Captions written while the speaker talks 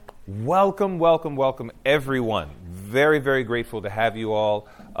Welcome, welcome, welcome, everyone. Very, very grateful to have you all.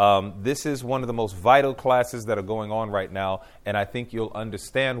 This is one of the most vital classes that are going on right now, and I think you'll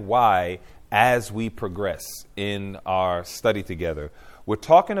understand why as we progress in our study together. We're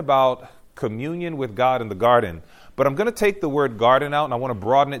talking about communion with God in the garden, but I'm going to take the word garden out, and I want to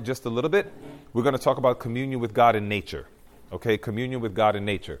broaden it just a little bit. We're going to talk about communion with God in nature. Okay, communion with God in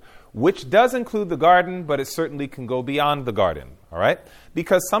nature, which does include the garden, but it certainly can go beyond the garden, all right?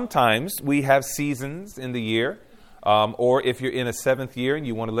 Because sometimes we have seasons in the year, or if you're in a seventh year and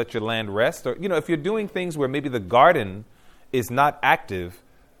you want to let your land rest, or, if you're doing things where maybe the garden is not active,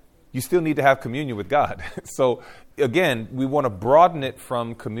 you still need to have communion with God. So, again, we want to broaden it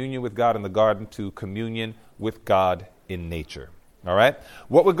from communion with God in the garden to communion with God in nature, all right?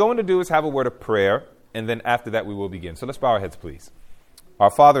 What we're going to do is have a word of prayer. And then after that, we will begin. So let's bow our heads, please. Our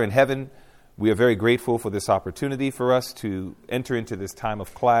Father in heaven, we are very grateful for this opportunity for us to enter into this time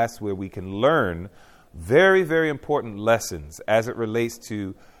of class where we can learn very, very important lessons as it relates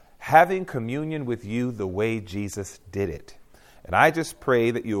to having communion with you the way Jesus did it. And I just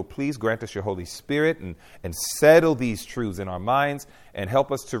pray that you will please grant us your Holy Spirit and settle these truths in our minds and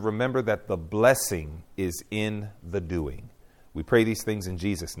help us to remember that the blessing is in the doing. We pray these things in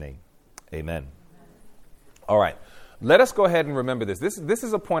Jesus' name. Amen. All right, let us go ahead and remember this. This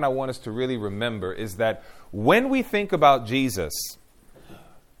is a point I want us to really remember, is that when we think about Jesus,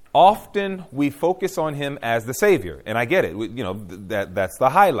 often we focus on him as the Savior. And I get it. That's the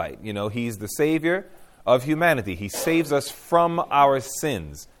highlight. He's the Savior of humanity. He saves us from our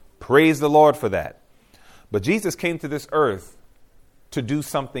sins. Praise the Lord for that. But Jesus came to this earth to do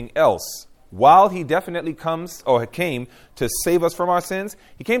something else. While he definitely came to save us from our sins,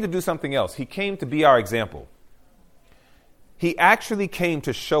 he came to do something else. He came to be our example. He actually came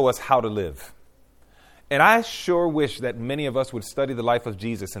to show us how to live. And I sure wish that many of us would study the life of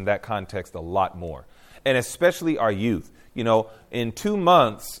Jesus in that context a lot more, and especially our youth. In 2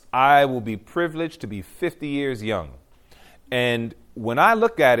 months, I will be privileged to be 50 years young. And when I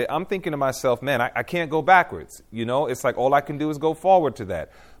look at it, I'm thinking to myself, man, I can't go backwards. It's like all I can do is go forward to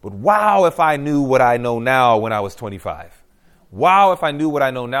that. But wow, if I knew what I know now when I was 25. Wow, if I knew what I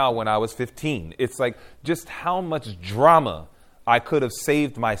know now when I was 15. It's like just how much drama I could have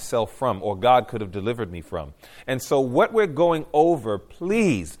saved myself from, or God could have delivered me from. And so what we're going over,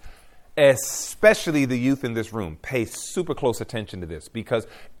 please, especially the youth in this room, pay super close attention to this, because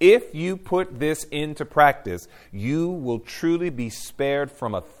if you put this into practice, you will truly be spared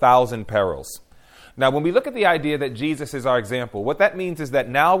from 1,000 perils. Now, when we look at the idea that Jesus is our example, what that means is that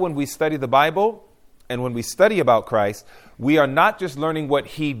now when we study the Bible and when we study about Christ, we are not just learning what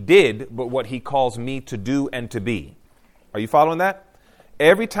he did, but what he calls me to do and to be. Are you following that?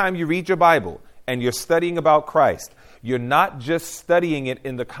 Every time you read your Bible and you're studying about Christ, you're not just studying it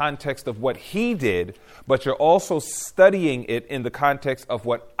in the context of what he did, but you're also studying it in the context of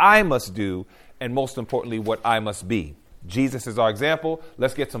what I must do, and most importantly, what I must be. Jesus is our example.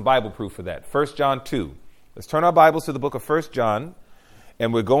 Let's get some Bible proof for that. 1 John 2. Let's turn our Bibles to the book of 1 John,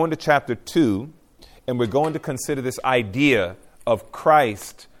 and we're going to chapter 2, and we're going to consider this idea of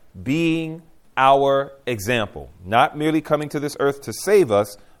Christ being our example, not merely coming to this earth to save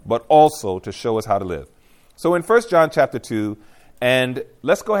us, but also to show us how to live. So in 1 John chapter 2, and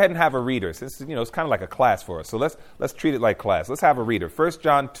let's go ahead and have a reader. Since, it's kind of like a class for us. So let's treat it like class. Let's have a reader. 1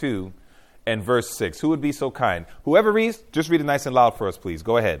 John 2 and verse 6. Who would be so kind? Whoever reads, just read it nice and loud for us, please.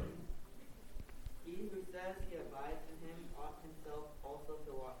 Go ahead. He who says he abides in him ought himself also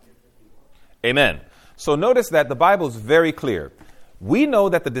to walk just as he walks. Amen. So notice that the Bible is very clear. We know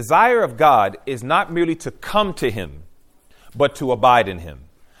that the desire of God is not merely to come to him, but to abide in him.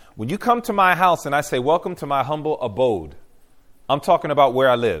 When you come to my house and I say, welcome to my humble abode, I'm talking about where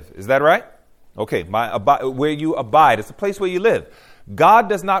I live. Is that right? Okay, where you abide. It's a place where you live. God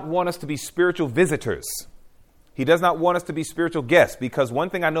does not want us to be spiritual visitors. He does not want us to be spiritual guests, because one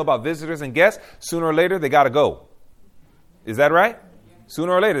thing I know about visitors and guests, sooner or later, they got to go. Is that right?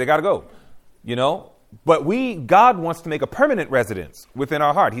 Sooner or later, they got to go. But God wants to make a permanent residence within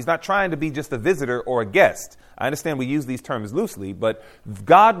our heart. He's not trying to be just a visitor or a guest. I understand we use these terms loosely, but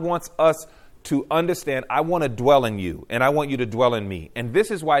God wants us to understand, I want to dwell in you, and I want you to dwell in me. And this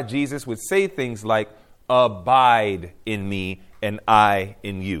is why Jesus would say things like, abide in me and I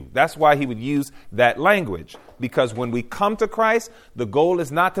in you. That's why he would use that language, because when we come to Christ, the goal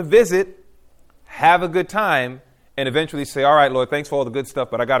is not to visit, have a good time, and eventually say, all right, Lord, thanks for all the good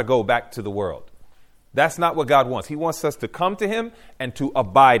stuff, but I got to go back to the world. That's not what God wants. He wants us to come to him and to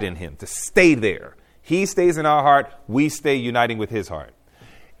abide in him, to stay there. He stays in our heart. We stay uniting with his heart.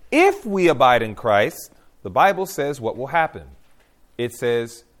 If we abide in Christ, the Bible says what will happen. It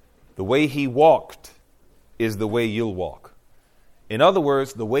says The way he walked is the way you'll walk. In other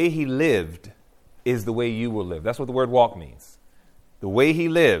words, the way he lived is the way you will live. That's what the word walk means. The way he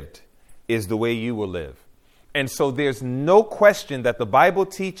lived is the way you will live. And so there's no question that the Bible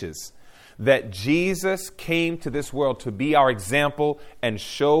teaches that Jesus came to this world to be our example and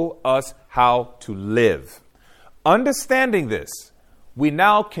show us how to live. Understanding this, we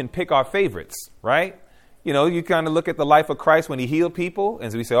now can pick our favorites, right? You know, you kind of look at the life of Christ when he healed people,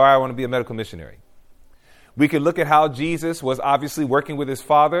 and so we say, all right, I want to be a medical missionary. We could look at how Jesus was obviously working with his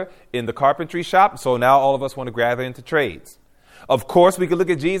Father in the carpentry shop, so now all of us want to gather into trades. Of course, we could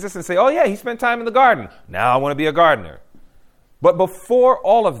look at Jesus and say, oh, yeah, he spent time in the garden. Now I want to be a gardener. But before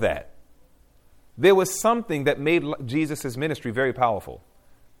all of that, there was something that made Jesus' ministry very powerful.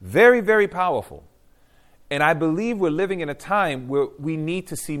 Very, very powerful. And I believe we're living in a time where we need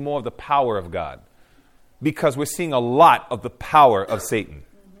to see more of the power of God, because we're seeing a lot of the power of Satan.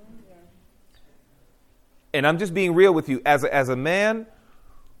 And I'm just being real with you. As a man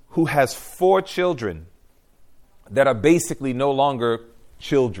who has 4 children that are basically no longer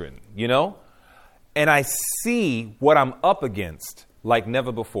children, you know, and I see what I'm up against like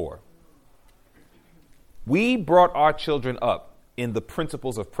never before. We brought our children up in the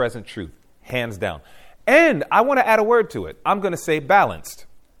principles of present truth, hands down. And I want to add a word to it. I'm going to say balanced.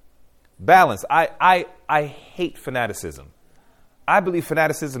 Balanced. I hate fanaticism. I believe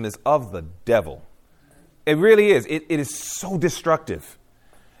fanaticism is of the devil. It really is. It is so destructive.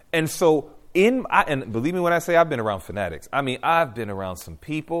 And so and believe me when I say I've been around fanatics. I mean, I've been around some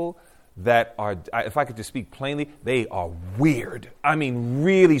people that are, if I could just speak plainly, they are weird. I mean,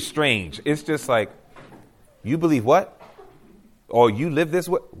 really strange. It's just like, you believe what? Or you live this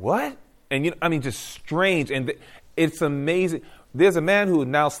way? What? And just strange. And it's amazing. There's a man who is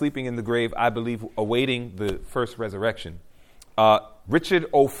now sleeping in the grave, I believe, awaiting the first resurrection. Richard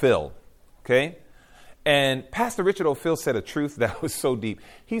O'Phil. Okay? And Pastor Richard O'Phil said a truth that was so deep.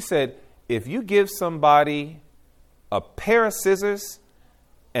 He said, if you give somebody a pair of scissors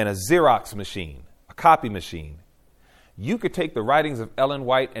and a Xerox machine, a copy machine, you could take the writings of Ellen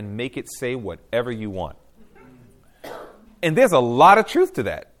White and make it say whatever you want. And there's a lot of truth to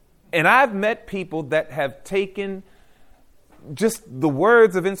that. And I've met people that have taken just the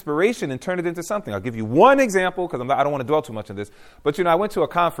words of inspiration and turned it into something. I'll give you one example, because I don't want to dwell too much on this. But, I went to a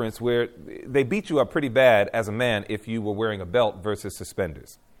conference where they beat you up pretty bad as a man if you were wearing a belt versus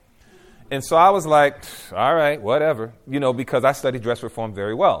suspenders. And so I was like, all right, whatever, because I studied dress reform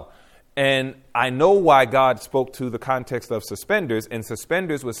very well. And I know why God spoke to the context of suspenders, and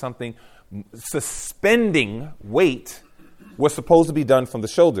suspenders was something, suspending weight was supposed to be done from the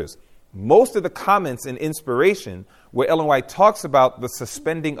shoulders. Most of the comments in inspiration where Ellen White talks about the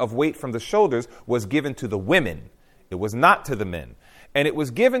suspending of weight from the shoulders was given to the women. It was not to the men. And it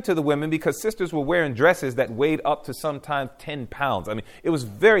was given to the women because sisters were wearing dresses that weighed up to sometimes 10 pounds. I mean, it was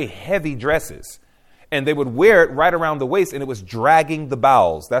very heavy dresses. And they would wear it right around the waist, and it was dragging the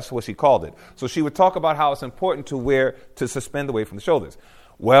bowels. That's what she called it. So she would talk about how it's important to suspend the weight from the shoulders.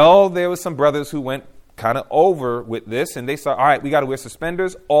 Well, there was some brothers who went kind of over with this, and they said, all right, we got to wear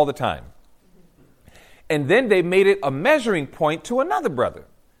suspenders all the time. And then they made it a measuring point to another brother.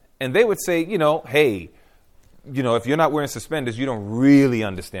 And they would say, hey, if you're not wearing suspenders, you don't really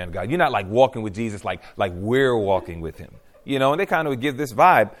understand God. You're not like walking with Jesus like we're walking with him. And they kind of would give this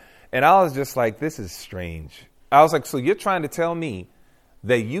vibe. And I was just like, this is strange. I was like, so you're trying to tell me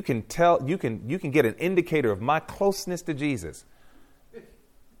that you can get an indicator of my closeness to Jesus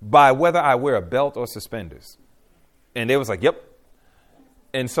by whether I wear a belt or suspenders? And they was like, yep.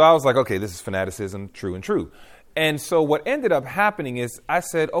 And so I was like, okay, this is fanaticism, true and true. And so what ended up happening is I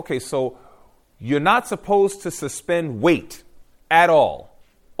said, okay, so you're not supposed to suspend weight at all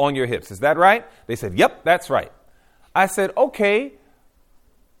on your hips. Is that right? They said, yep, that's right. I said, okay,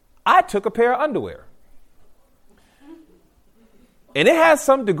 I took a pair of underwear. And it has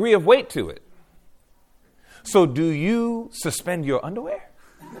some degree of weight to it. So do you suspend your underwear?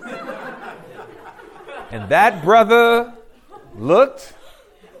 And that brother looked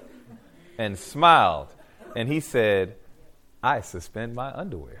and smiled. And he said, I suspend my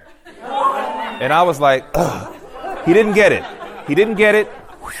underwear. And I was like, ugh. He didn't get it. He didn't get it.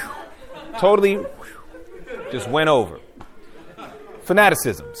 Totally just went over.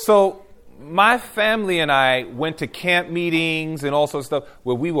 Fanaticism. So my family and I went to camp meetings and all sorts of stuff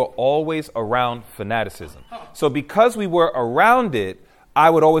where we were always around fanaticism. So because we were around it, I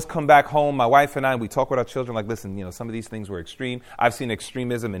would always come back home. My wife and I, we talk with our children like, listen, some of these things were extreme. I've seen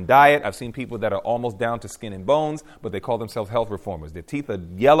extremism in diet. I've seen people that are almost down to skin and bones, but they call themselves health reformers. Their teeth are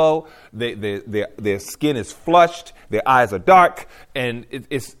yellow. Their skin is flushed. Their eyes are dark. And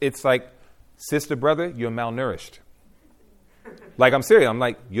it's like, sister, brother, you're malnourished. Like, I'm serious. I'm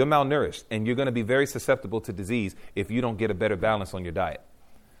like, you're malnourished, and you're going to be very susceptible to disease if you don't get a better balance on your diet.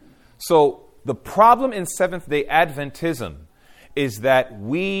 So the problem in Seventh-day Adventism is that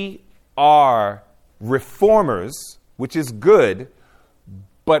we are reformers, which is good,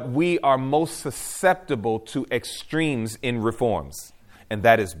 but we are most susceptible to extremes in reforms, and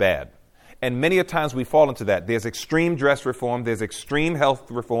that is bad. And many a times we fall into that. There's extreme dress reform, there's extreme health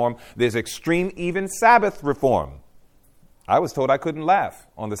reform, there's extreme even Sabbath reform. I was told I couldn't laugh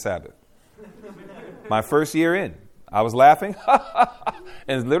on the Sabbath. My first year in, I was laughing,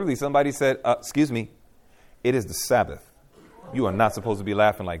 and literally somebody said, excuse me, it is the Sabbath. You are not supposed to be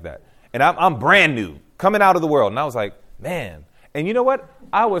laughing like that. And I'm brand new, coming out of the world. And I was like, man. And you know what?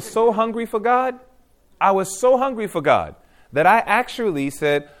 I was so hungry for God. I was so hungry for God that I actually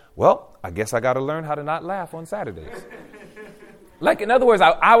said, well, I guess I got to learn how to not laugh on Saturdays. Like, in other words,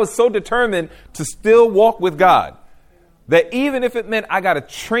 I was so determined to still walk with God that even if it meant I got to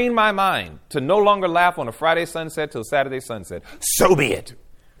train my mind to no longer laugh on a Friday sunset till Saturday sunset, so be it.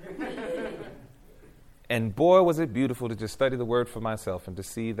 And boy, was it beautiful to just study the word for myself and to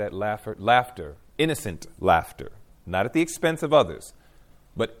see that laughter, innocent laughter, not at the expense of others,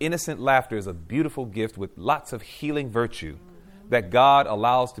 but innocent laughter is a beautiful gift with lots of healing virtue that God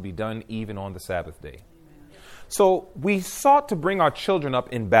allows to be done even on the Sabbath day. So we sought to bring our children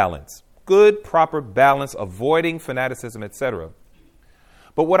up in balance, good, proper balance, avoiding fanaticism, etc.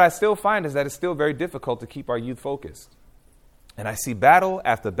 But what I still find is that it's still very difficult to keep our youth focused. And I see battle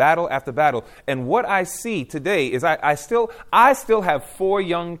after battle after battle. And what I see today is I still have 4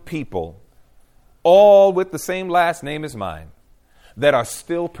 young people, all with the same last name as mine, that are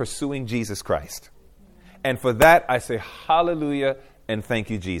still pursuing Jesus Christ. And for that, I say hallelujah and thank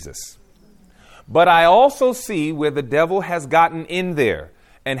you, Jesus. But I also see where the devil has gotten in there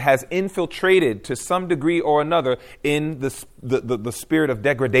and has infiltrated to some degree or another in the spirit of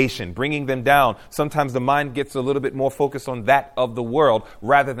degradation, bringing them down. Sometimes the mind gets a little bit more focused on that of the world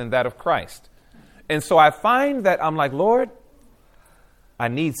rather than that of Christ. And so I find that I'm like, Lord, I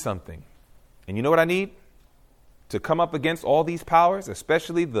need something. And you know what I need? To come up against all these powers,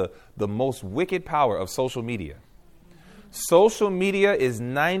 especially the most wicked power of social media. Social media is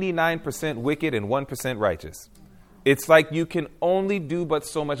 99% wicked and 1% righteous. It's like you can only do but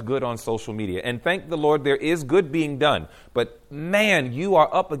so much good on social media. And thank the Lord, there is good being done. But man, you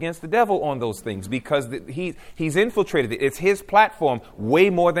are up against the devil on those things because he's infiltrated it. It's his platform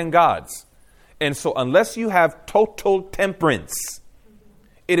way more than God's. And so unless you have total temperance,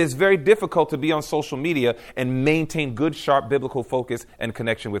 it is very difficult to be on social media and maintain good, sharp biblical focus and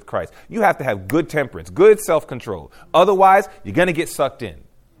connection with Christ. You have to have good temperance, good self-control. Otherwise, you're going to get sucked in.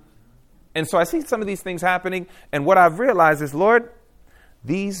 And so I see some of these things happening. And what I've realized is, Lord,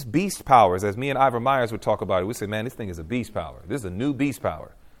 these beast powers, as me and Ivor Myers would talk about it, we say, man, this thing is a beast power. This is a new beast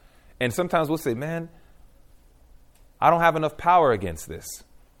power. And sometimes we'll say, man, I don't have enough power against this.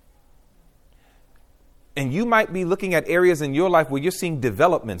 And you might be looking at areas in your life where you're seeing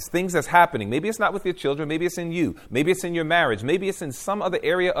developments, things that's happening. Maybe it's not with your children. Maybe it's in you. Maybe it's in your marriage. Maybe it's in some other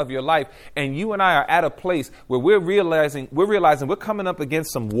area of your life. And you and I are at a place where we're realizing we're coming up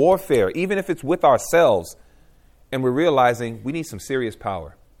against some warfare, even if it's with ourselves. And we're realizing we need some serious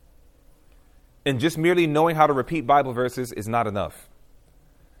power. And just merely knowing how to repeat Bible verses is not enough.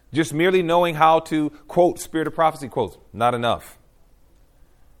 Just merely knowing how to quote Spirit of Prophecy quotes, not enough.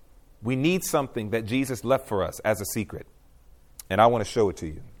 We need something that Jesus left for us as a secret. And I want to show it to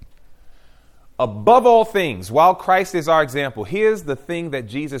you. Above all things, while Christ is our example, here's the thing that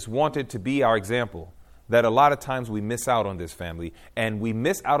Jesus wanted to be our example, that a lot of times we miss out on this, family, and we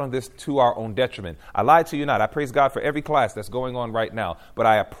miss out on this to our own detriment. I lied to you not. I praise God for every class that's going on right now, but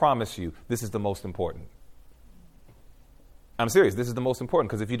I promise you, this is the most important. I'm serious. This is the most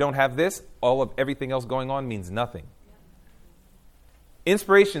important, because if you don't have this, all of everything else going on means nothing.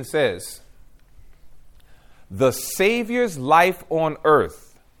 Inspiration says, the Savior's life on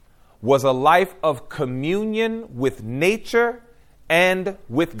earth was a life of communion with nature and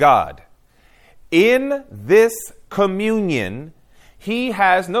with God. In this communion, he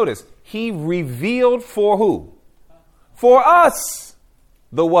has, notice, he revealed for who? For us.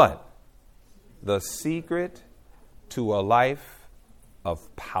 The what? The secret to a life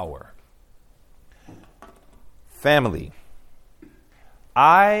of power. Family,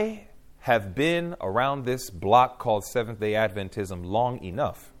 I have been around this block called Seventh-day Adventism long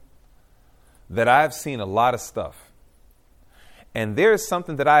enough that I've seen a lot of stuff. And there is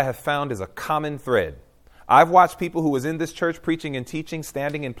something that I have found is a common thread. I've watched people who was in this church preaching and teaching,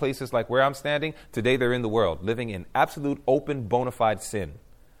 standing in places like where I'm standing. Today they're in the world, living in absolute open, bona fide sin.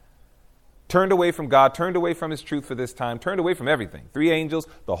 Turned away from God, turned away from his truth for this time, turned away from everything. 3 angels,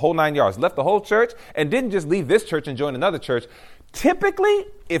 the whole 9 yards, left the whole church and didn't just leave this church and join another church. Typically,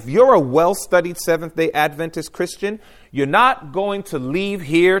 if you're a well-studied Seventh-day Adventist Christian, you're not going to leave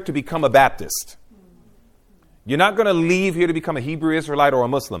here to become a Baptist. You're not going to leave here to become a Hebrew Israelite or a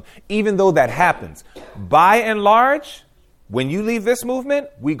Muslim, even though that happens. By and large, when you leave this movement,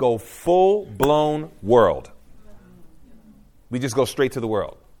 we go full-blown world. We just go straight to the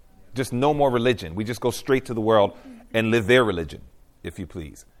world. Just no more religion. We just go straight to the world and live their religion, if you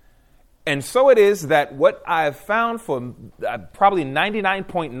please. And so it is that what I have found for probably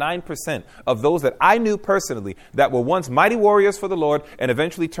 99.9% of those that I knew personally that were once mighty warriors for the Lord and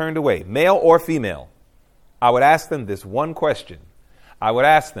eventually turned away, male or female, I would ask them this one question. I would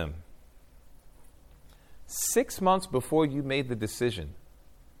ask them, 6 months before you made the decision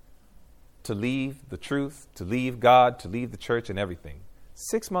to leave the truth, to leave God, to leave the church and everything,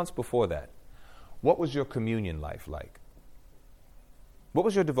 6 months before that, what was your communion life like? What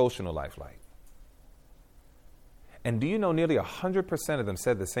was your devotional life like? And do you know nearly 100% of them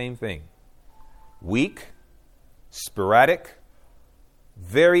said the same thing? Weak, sporadic,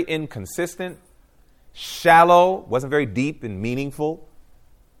 very inconsistent, shallow, wasn't very deep and meaningful.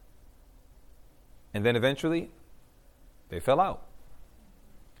 And then eventually, they fell out.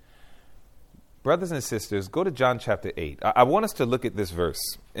 Brothers and sisters, go to John chapter 8. I want us to look at this verse,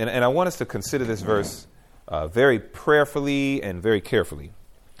 and I want us to consider this verse very prayerfully and very carefully.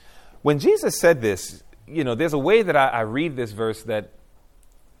 When Jesus said this, there's a way that I read this verse that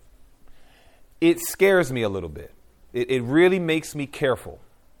it scares me a little bit. It really makes me careful.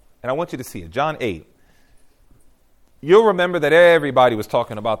 And I want you to see it. John 8. You'll remember that everybody was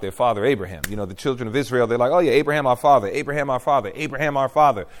talking about their father Abraham. The children of Israel, they're like, oh yeah, Abraham our father, Abraham our father, Abraham our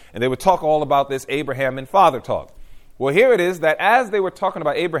father. And they would talk all about this Abraham and father talk. Well, here it is that as they were talking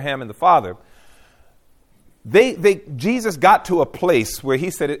about Abraham and the father, Jesus got to a place where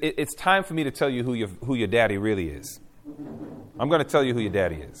he said, it's time for me to tell you who your daddy really is. I'm going to tell you who your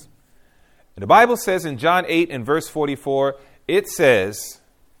daddy is. And the Bible says in John 8 and verse 44, it says,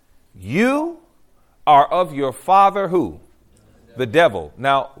 you are of your father who? The devil.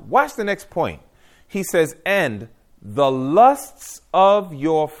 Now, watch the next point. He says, and the lusts of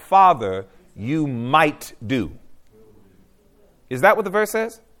your father you might do. Is that what the verse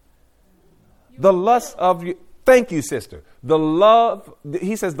says? The lust of you. Thank you, sister.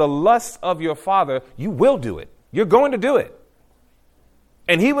 He says, the lust of your father, you will do it. You're going to do it.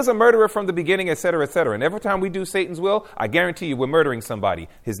 And he was a murderer from the beginning, etc., etc. And every time we do Satan's will, I guarantee you we're murdering somebody.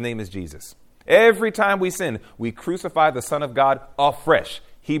 His name is Jesus. Every time we sin, we crucify the Son of God afresh.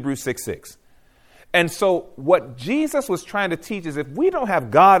 Hebrews 6:6. And so what Jesus was trying to teach is if we don't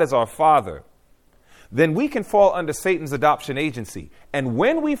have God as our Father, then we can fall under Satan's adoption agency. And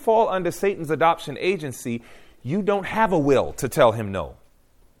when we fall under Satan's adoption agency, you don't have a will to tell him no.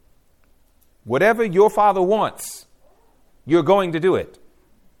 Whatever your father wants, you're going to do it.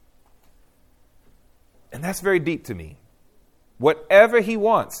 And that's very deep to me. Whatever he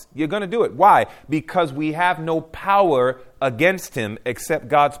wants, you're going to do it. Why? Because we have no power against him except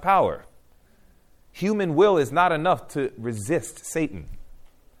God's power. Human will is not enough to resist Satan.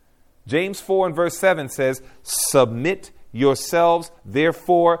 James 4 and verse 7 says, submit yourselves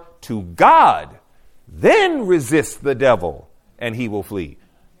therefore to God, then resist the devil and he will flee.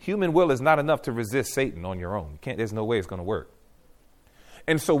 Human will is not enough to resist Satan on your own. There's no way it's going to work.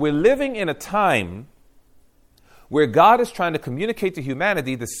 And so we're living in a time where God is trying to communicate to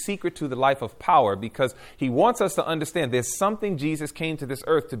humanity the secret to the life of power, because he wants us to understand there's something Jesus came to this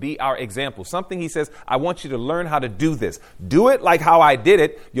earth to be our example. Something he says, I want you to learn how to do this. Do it like how I did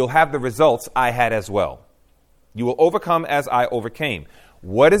it. You'll have the results I had as well. You will overcome as I overcame.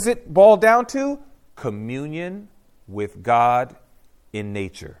 What does it boil down to? Communion with God in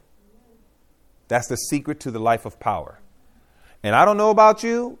nature. That's the secret to the life of power. And I don't know about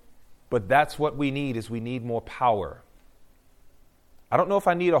you, but that's what we need, is we need more power. I don't know if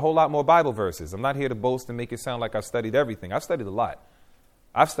I need a whole lot more Bible verses. I'm not here to boast and make it sound like I've studied everything. I've studied a lot.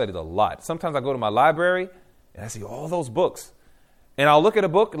 Sometimes I go to my library and I see all those books. And I'll look at a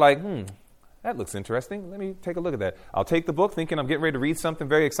book like, that looks interesting. Let me take a look at that. I'll take the book thinking I'm getting ready to read something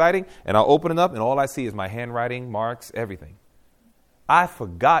very exciting, and I'll open it up and all I see is my handwriting, marks, everything. I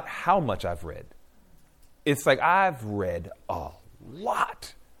forgot how much I've read. It's like I've read a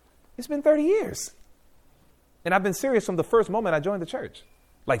lot. It's been 30 years. And I've been serious from the first moment I joined the church.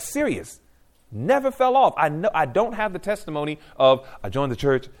 Like serious. Never fell off. I don't have the testimony of I joined the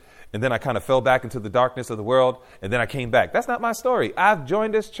church and then I kind of fell back into the darkness of the world and then I came back. That's not my story. I've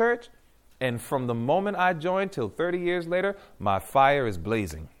joined this church, and from the moment I joined till 30 years later, my fire is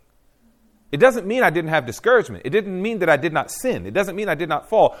blazing. It doesn't mean I didn't have discouragement. It didn't mean that I did not sin. It doesn't mean I did not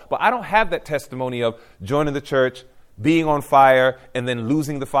fall. But I don't have that testimony of joining the church, being on fire, and then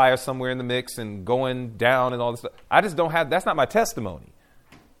losing the fire somewhere in the mix and going down and all this stuff. I just don't have, that's not my testimony.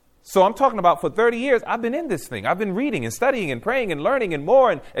 So I'm talking about for 30 years, I've been in this thing. I've been reading and studying and praying and learning and more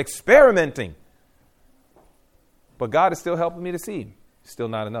and experimenting. But God is still helping me to see. Still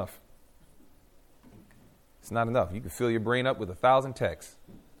not enough. It's not enough. You can fill your brain up with 1,000 texts.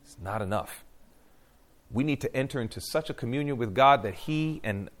 It's not enough. We need to enter into such a communion with God that He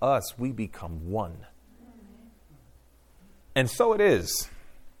and us, we become one. And so it is.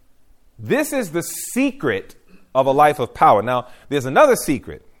 This is the secret of a life of power. Now, there's another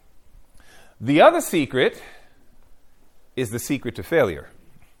secret. The other secret is the secret to failure.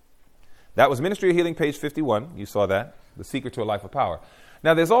 That was Ministry of Healing, page 51. You saw that. The secret to a life of power.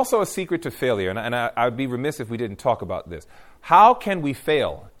 Now, there's also a secret to failure, and I would be remiss if we didn't talk about this. How can we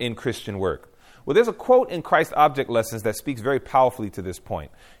fail in Christian work? Well, there's a quote in Christ Object Lessons that speaks very powerfully to this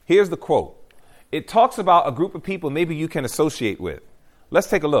point. Here's the quote. It talks about a group of people maybe you can associate with. Let's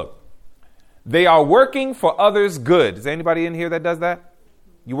take a look. They are working for others' good. Is there anybody in here that does that?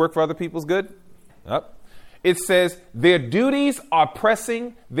 You work for other people's good? Yep. It says, their duties are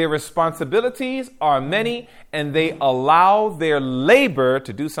pressing, their responsibilities are many, and they allow their labor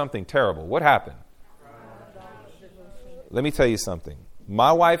to do something terrible. What happened? Let me tell you something.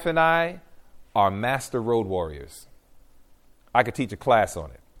 My wife and I are master road warriors. I could teach a class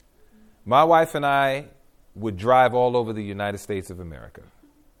on it. My wife and I would drive all over the United States of America.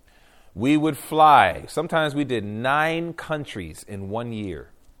 We would fly. Sometimes we did 9 countries in 1 year.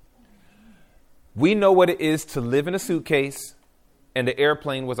 We know what it is to live in a suitcase, and the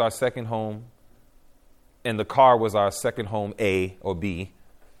airplane was our second home, and the car was our second home, A or B.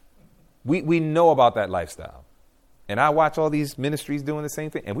 We know about that lifestyle. And I watch all these ministries doing the same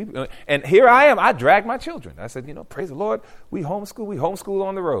thing. And here I am. I drag my children. I said, praise the Lord. We homeschool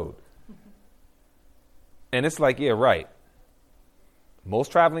on the road. And it's like, yeah, right. Most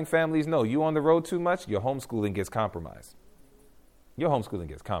traveling families know you on the road too much, your homeschooling gets compromised. Your homeschooling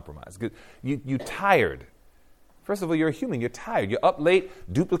gets compromised. You're tired. First of all, you're a human. You're tired. You're up late,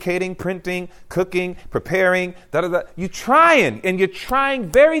 duplicating, printing, cooking, preparing, da-da-da. You're trying, and you're trying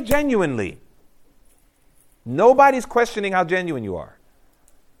very genuinely. Nobody's questioning how genuine you are.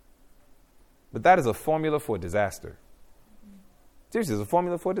 But that is a formula for disaster. Seriously, it's a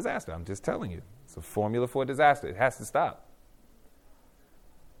formula for disaster. I'm just telling you. It's a formula for disaster. It has to stop.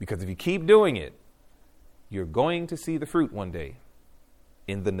 Because if you keep doing it, you're going to see the fruit one day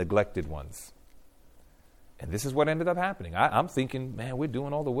in the neglected ones. And this is what ended up happening. I'm thinking, man, we're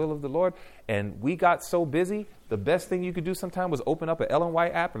doing all the will of the Lord. And we got so busy, the best thing you could do sometime was open up an Ellen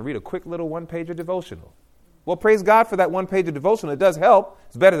White app and read a quick little 1-pager devotional. Well, praise God for that 1-pager devotional. It does help.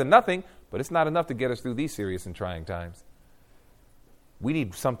 It's better than nothing, but it's not enough to get us through these serious and trying times. We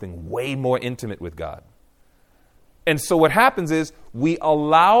need something way more intimate with God. And so what happens is we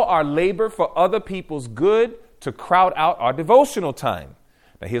allow our labor for other people's good to crowd out our devotional time.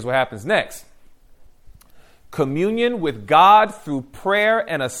 Now, here's what happens next. Communion with God through prayer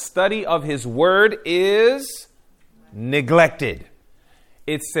and a study of His Word is neglected.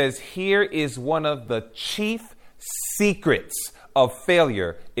 It says here is one of the chief secrets of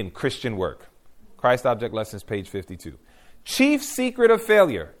failure in Christian work. Christ Object Lessons, page 52. Chief secret of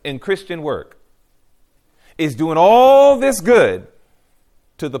failure in Christian work is doing all this good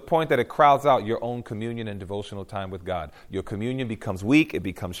to the point that it crowds out your own communion and devotional time with God. Your communion becomes weak. It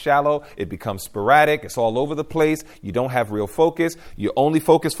becomes shallow. It becomes sporadic. It's all over the place. You don't have real focus. You only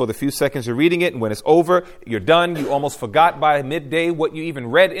focus for the few seconds you're reading it. And when it's over, you're done. You almost forgot by midday what you even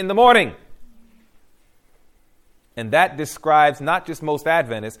read in the morning. And that describes not just most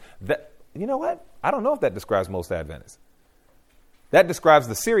Adventists. You know what? I don't know if that describes most Adventists. That describes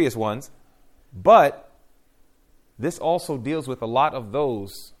the serious ones. But this also deals with a lot of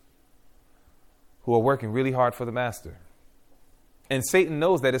those who are working really hard for the master. And Satan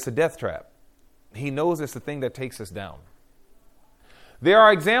knows that it's a death trap. He knows it's the thing that takes us down. There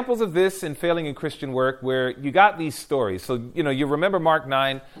are examples of this in failing in Christian work where you got these stories. So, you remember Mark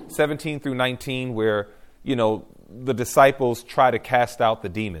 9:17 through 19, where, the disciples try to cast out the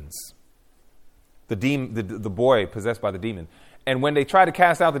demons. The boy possessed by the demon. And when they tried to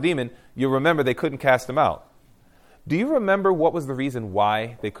cast out the demon, you remember they couldn't cast him out. Do you remember what was the reason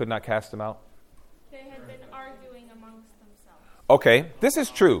why they could not cast him out? They had been arguing amongst themselves. Okay, this is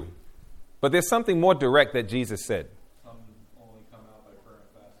true. But there's something more direct that Jesus said. Some only come out by prayer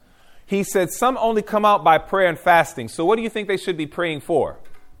and fasting. He said some only come out by prayer and fasting. So what do you think they should be praying for?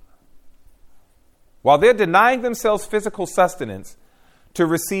 While they're denying themselves physical sustenance to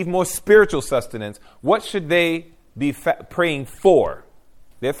receive more spiritual sustenance, what should they be praying for?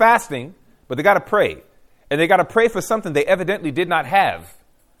 They're fasting, but they got to pray. And they got to pray for something they evidently did not have.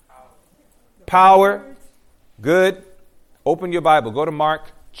 Power. Good. Open your Bible. Go to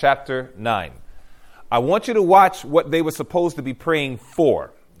Mark chapter 9. I want you to watch what they were supposed to be praying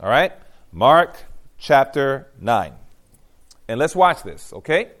for. All right? Mark chapter 9. And let's watch this,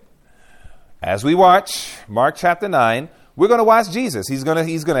 okay? As we watch Mark chapter 9, we're going to watch Jesus. He's going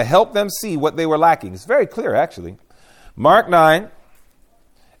to help them see what they were lacking. It's very clear, actually. Mark 9.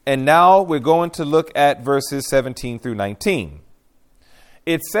 And now we're going to look at verses 17 through 19.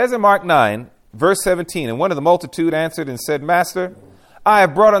 It says in Mark 9, verse 17, and one of the multitude answered and said, Master, I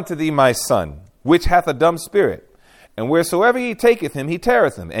have brought unto thee my son, which hath a dumb spirit. And wheresoever he taketh him, he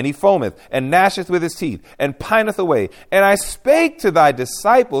teareth him, and he foameth, and gnasheth with his teeth, and pineth away. And I spake to thy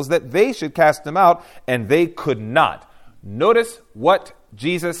disciples that they should cast him out, and they could not. Notice what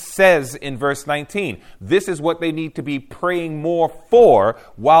Jesus says in verse 19. This is what they need to be praying more for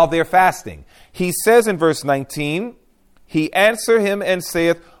while they're fasting. He says in verse 19, he answered him and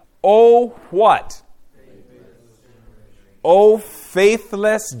saith, O what? O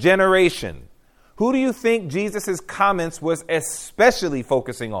faithless generation. Who do you think Jesus' comments was especially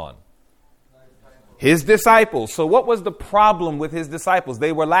focusing on? His disciples. So what was the problem with his disciples?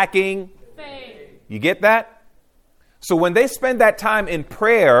 They were lacking faith. You get that? So when they spend that time in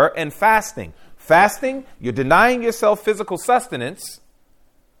prayer and fasting, you're denying yourself physical sustenance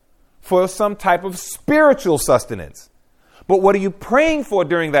for some type of spiritual sustenance. But what are you praying for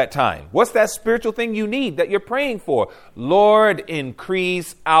during that time? What's that spiritual thing you need that you're praying for? Lord,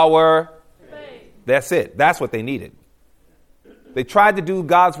 increase our faith. That's it. That's what they needed. They tried to do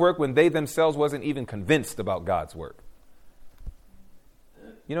God's work when they themselves wasn't even convinced about God's work.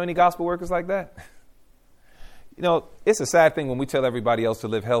 You know any gospel workers like that? You know, it's a sad thing when we tell everybody else to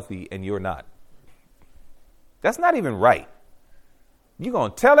live healthy and you're not. That's not even right. You're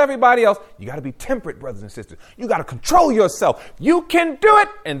going to tell everybody else, you got to be temperate, brothers and sisters. You got to control yourself. You can do it.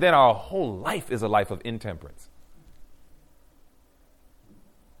 And then our whole life is a life of intemperance.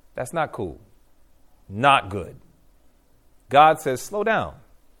 That's not cool. Not good. God says, slow down.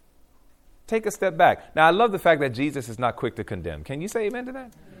 Take a step back. Now, I love the fact that Jesus is not quick to condemn. Can you say amen to that?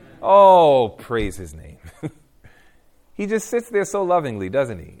 Amen. Oh, praise his name. He just sits there so lovingly,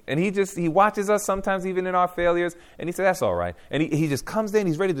 doesn't he? And he watches us sometimes even in our failures. And he says, that's all right. And he just comes in.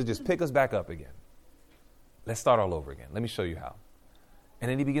 He's ready to just pick us back up again. Let's start all over again. Let me show you how.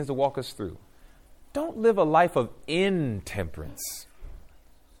 And then he begins to walk us through. Don't live a life of intemperance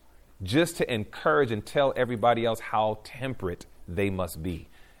just to encourage and tell everybody else how temperate they must be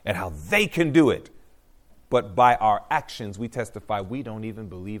and how they can do it. But by our actions, we testify we don't even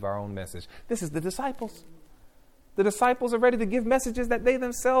believe our own message. This is the disciples. The disciples are ready to give messages that they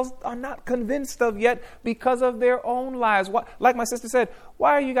themselves are not convinced of yet because of their own lives. Like my sister said,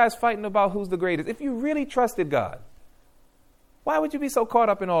 why are you guys fighting about who's the greatest? If you really trusted God, why would you be so caught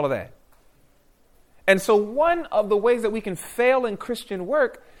up in all of that? And so one of the ways that we can fail in Christian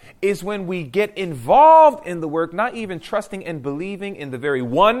work is when we get involved in the work, not even trusting and believing in the very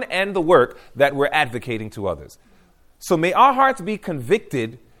one and the work that we're advocating to others. So may our hearts be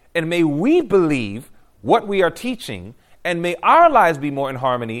convicted and may we believe what we are teaching, and may our lives be more in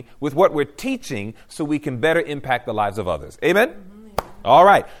harmony with what we're teaching so we can better impact the lives of others. Amen? Mm-hmm. All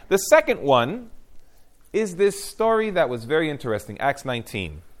right. The second one is this story that was very interesting, Acts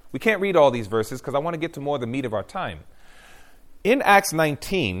 19. We can't read all these verses because I want to get to more of the meat of our time. In Acts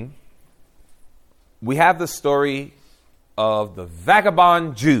 19, we have the story of the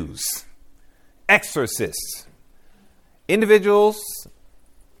vagabond Jews, exorcists, individuals,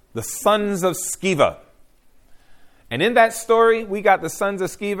 the sons of Sceva. And in that story, we got the sons of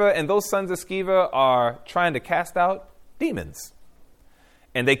Sceva, and those sons of Sceva are trying to cast out demons.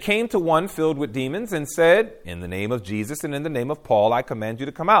 And they came to one filled with demons and said, in the name of Jesus and in the name of Paul, I command you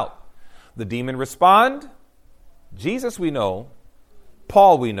to come out. The demon respond, Jesus we know,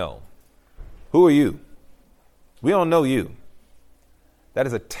 Paul we know. Who are you? We don't know you. That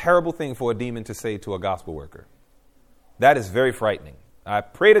is a terrible thing for a demon to say to a gospel worker. That is very frightening. I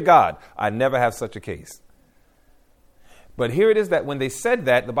pray to God I never have such a case. But here it is that when they said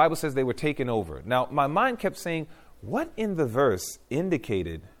that, the Bible says they were taken over. Now, my mind kept saying, what in the verse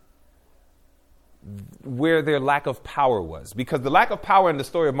indicated where their lack of power was. Because the lack of power in the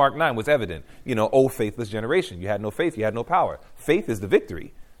story of Mark 9 was evident. Oh, faithless generation. You had no faith, you had no power. Faith is the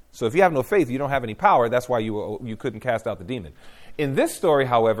victory. So if you have no faith, you don't have any power. That's why you couldn't cast out the demon. In this story,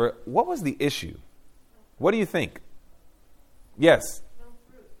 however, what was the issue? What do you think? Yes?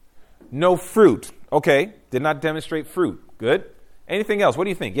 No fruit. Okay. Did not demonstrate fruit. Good. Anything else? What do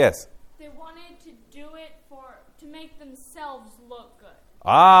you think? Yes? They wanted to do it to make themselves look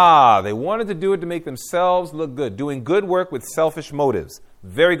good. They wanted to do it to make themselves look good. Doing good work with selfish motives.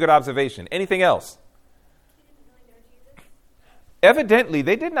 Very good observation. Anything else? Evidently,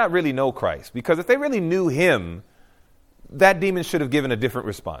 they did not really know Christ, because if they really knew him, that demon should have given a different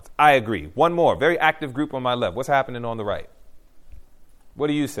response. I agree. One more. Very active group on my left. What's happening on the right? What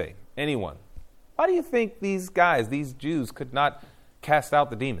do you say? Anyone? Why do you think these guys, these Jews, could not cast out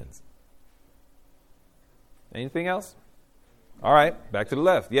the demons? Anything else? All right. Back to the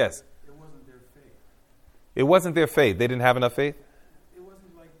left. Yes. It wasn't their faith. It wasn't their faith. They didn't have enough faith? It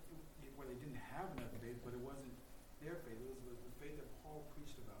wasn't like where they didn't have enough faith, but it wasn't their faith. It was the faith that Paul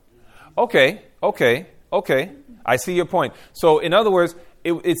preached about. Okay. I see your point. So, in other words,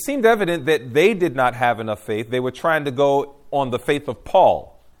 it seemed evident that they did not have enough faith. They were trying to go on the faith of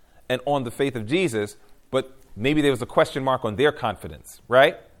Paul and on the faith of Jesus, but maybe there was a question mark on their confidence,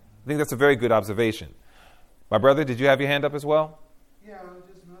 right? I think that's a very good observation. My brother, did you have your hand up as well? Yeah, I was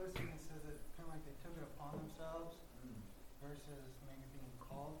just noticing it says that kind of like they took it upon themselves versus maybe being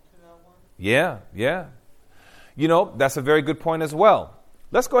called to that one. Yeah. That's a very good point as well.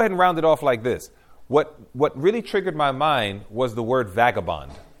 Let's go ahead and round it off like this. What really triggered my mind was the word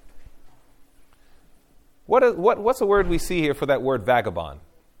vagabond. What's the word we see here for that word vagabond?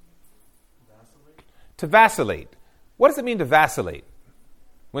 Vacillate. To vacillate. What does it mean to vacillate?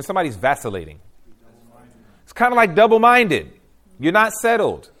 When somebody's vacillating. It's kind of like double-minded. You're not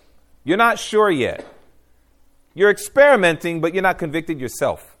settled. You're not sure yet. You're experimenting, but you're not convicted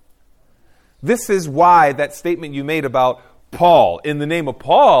yourself. This is why that statement you made about Paul, in the name of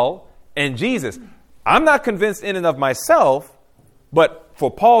Paul and Jesus, I'm not convinced in and of myself, but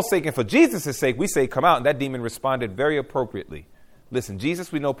for Paul's sake and for Jesus' sake, we say, come out. And that demon responded very appropriately. Listen,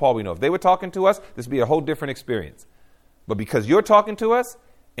 Jesus, we know, Paul, we know. If they were talking to us, this would be a whole different experience. But because you're talking to us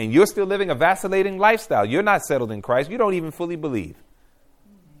and you're still living a vacillating lifestyle, you're not settled in Christ, you don't even fully believe.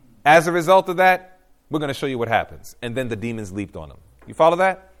 As a result of that, we're going to show you what happens. And then the demons leaped on them. You follow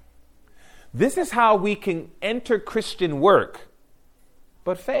that? This is how we can enter Christian work,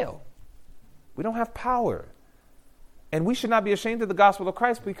 but fail. We don't have power. And we should not be ashamed of the gospel of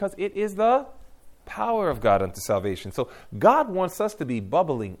Christ, because it is the power of God unto salvation. So God wants us to be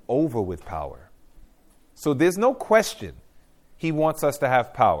bubbling over with power. So there's no question he wants us to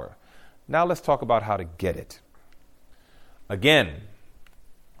have power. Now let's talk about how to get it. Again,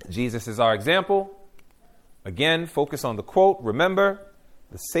 Jesus is our example. Again, focus on the quote. Remember,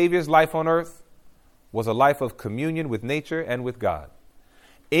 the Savior's life on earth was a life of communion with nature and with God.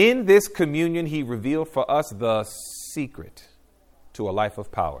 In this communion, he revealed for us the secret to a life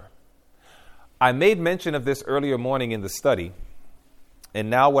of power. I made mention of this earlier morning in the study, and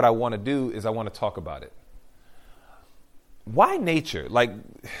now what I want to do is I want to talk about it. Why nature?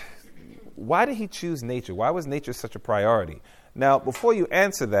 Why did he choose nature? Why was nature such a priority? Now, before you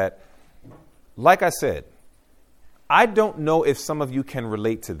answer that, like I said, I don't know if some of you can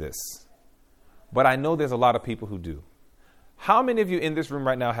relate to this, but I know there's a lot of people who do. How many of you in this room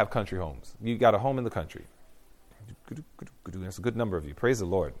right now have country homes? You got a home in the country. That's a good number of you. Praise the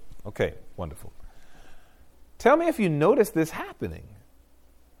Lord. Okay, wonderful. Tell me if you notice this happening.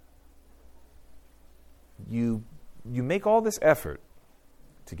 You make all this effort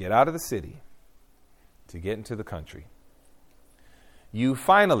to get out of the city, to get into the country. You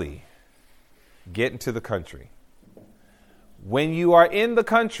finally get into the country. When you are in the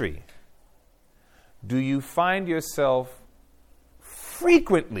country, do you find yourself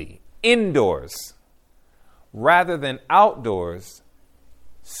frequently indoors rather than outdoors,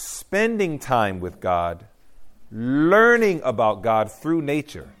 spending time with God, learning about God through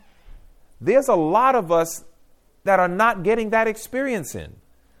nature? There's a lot of us that are not getting that experience in.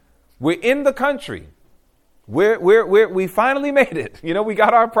 We're in the country. We finally made it. We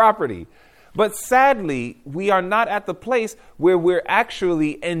got our property. But sadly, we are not at the place where we're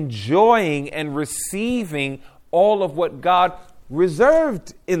actually enjoying and receiving all of what God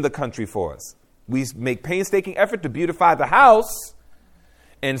reserved in the country for us. We make painstaking effort to beautify the house,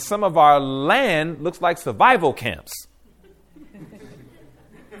 and some of our land looks like survival camps.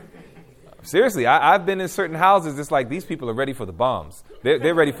 Seriously, I've been in certain houses. It's like these people are ready for the bombs.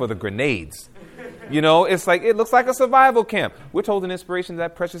 They're ready for the grenades. You know, it's like, it looks like a survival camp. We're told in Inspiration,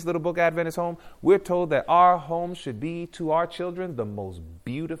 that precious little book, Adventist Home, we're told that our home should be to our children the most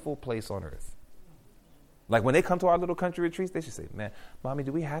beautiful place on earth. Like when they come to our little country retreats, they should say, man, Mommy,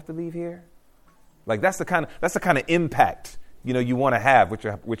 do we have to leave here? Like that's the kind of impact, you know, you want to have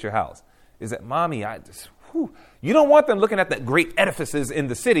with your house. Is that, Mommy, you don't want them looking at the great edifices in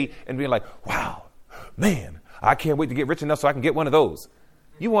the city and being like, wow, man, I can't wait to get rich enough so I can get one of those.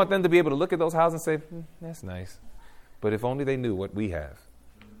 You want them to be able to look at those houses and say, that's nice. But if only they knew what we have.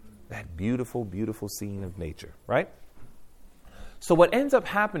 That beautiful, beautiful scene of nature, right? So what ends up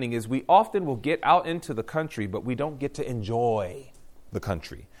happening is we often will get out into the country, but we don't get to enjoy the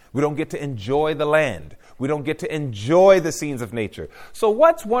country. We don't get to enjoy the land. We don't get to enjoy the scenes of nature. So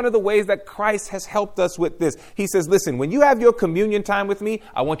what's one of the ways that Christ has helped us with this? He says, listen, when you have your communion time with me,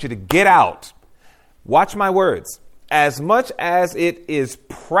 I want you to get out. Watch my words. As much as it is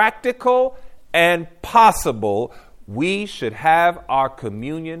practical and possible, we should have our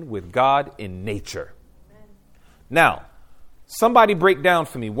communion with God in nature. Amen. Now, somebody break down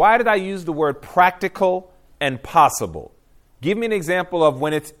for me. Why did I use the word practical and possible? Give me an example of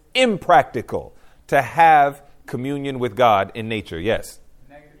when it's impractical to have communion with God in nature. Yes.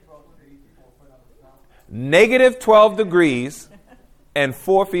 Negative 12 degrees and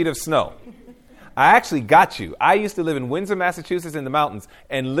 4 feet of snow. I actually got you. I used to live in Windsor, Massachusetts in the mountains,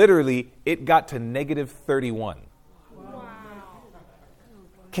 and literally it got to negative 31. Wow.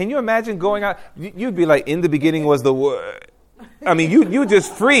 Can you imagine going out? You'd be like, in the beginning was the word. I mean, you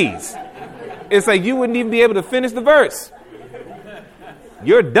just freeze. It's like you wouldn't even be able to finish the verse.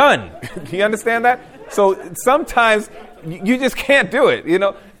 You're done. Do you understand that? So sometimes you just can't do it. You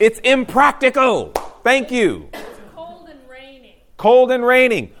know, it's impractical. Thank you. It's cold and raining. Cold and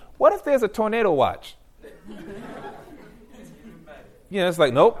raining. What if there's a tornado watch? You know, it's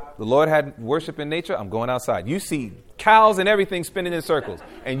like, nope, the Lord had worship in nature. I'm going outside. You see cows and everything spinning in circles,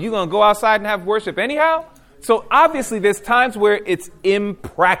 and you're going to go outside and have worship anyhow? So obviously there's times where it's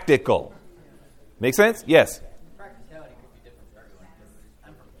impractical. Make sense? Yes. Practicality could be different for everyone.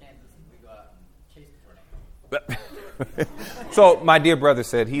 I'm from Kansas, and we go out and chase the tornado. So my dear brother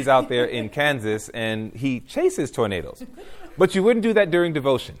said he's out there in Kansas and he chases tornadoes. But you wouldn't do that during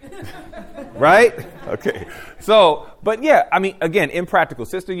devotion. Right? Okay. So, but yeah, I mean, again, impractical.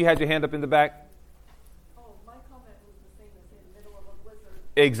 Sister, you had your hand up in the back. Oh, my comment was the same as in the middle of a blizzard.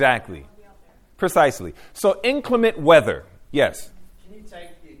 Exactly. Precisely. So inclement weather. Yes. Can you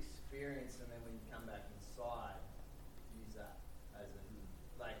take the experience and then when you come back inside, use that as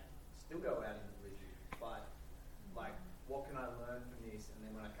still go out in the blizzard, but what can I learn from this? And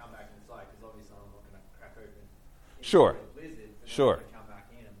then when I come back inside, because obviously I'm not going to crack open Sure. the blizzard, Sure. I'm going to come back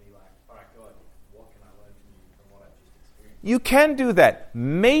in and be like, all right, God, what can I learn from you from what I've just experienced? You can do that.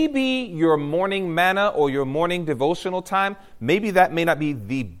 Maybe your morning manna or your morning devotional time, maybe that may not be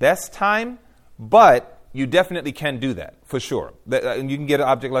the best time, but you definitely can do that, for sure. And you can get an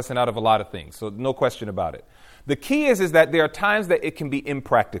object lesson out of a lot of things, so no question about it. The key is that there are times that it can be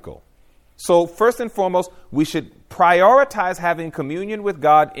impractical. So first and foremost, we should prioritize having communion with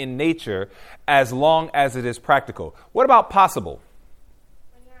God in nature as long as it is practical. What about possible?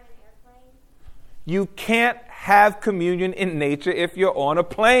 When you're on an airplane? You can't have communion in nature if you're on a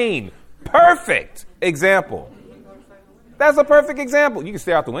plane. Perfect example. That's a perfect example. You can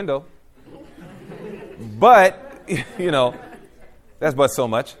stare out the window. But, you know, that's but so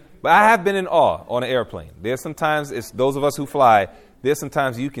much. But I have been in awe on an airplane. There's sometimes, it's those of us who fly, there's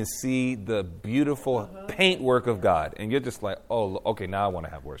sometimes you can see the beautiful paintwork of God. And you're just like, oh, okay, now I want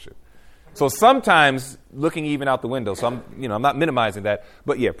to have worship. So sometimes looking even out the window, so I'm not minimizing that.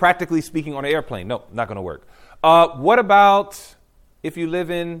 But yeah, practically speaking on an airplane, no, not going to work. What about if you live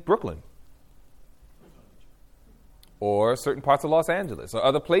in Brooklyn? Or certain parts of Los Angeles or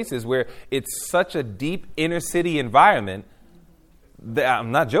other places where it's such a deep inner city environment that,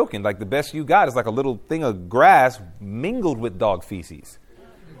 I'm not joking, like the best you got is like a little thing of grass mingled with dog feces.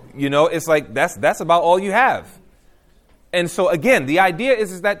 You know, it's like that's about all you have. And so again, the idea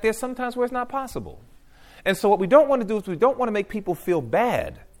is that there's sometimes where it's not possible. And so what we don't want to do is we don't want to make people feel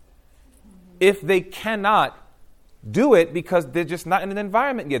bad if they cannot do it because they're just not in an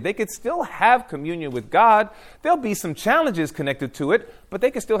environment yet. They could still have communion with God. There'll be some challenges connected to it, but they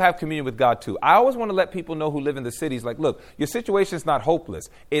can still have communion with God too. I always want to let people know who live in the cities, like, look, your situation is not hopeless.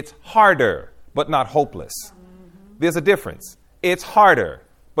 It's harder, but not hopeless. Mm-hmm. There's a difference. It's harder,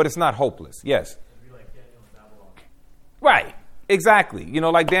 but it's not hopeless. Yes? It'd be like Daniel in Babylon. Right. Exactly. You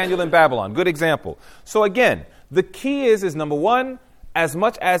know, like Daniel in Babylon. Good example. So again, the key is number one, as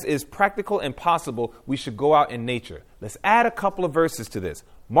much as is practical and possible, we should go out in nature. Let's add a couple of verses to this.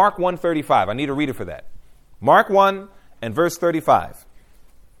 Mark 1:35. I need a reader for that. Mark 1 and verse 35.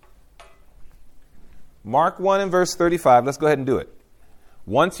 Mark 1 and verse 35. Let's go ahead and do it.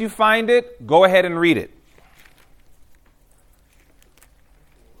 Once you find it, go ahead and read it.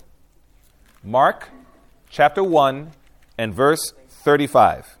 Mark chapter 1 and verse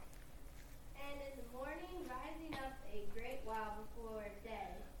 35. And in the morning, rising up a great while before day,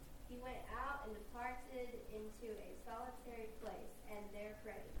 he went out and departed into a solitary place, and there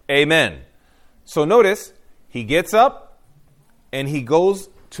prayed. Amen. So notice, he gets up and he goes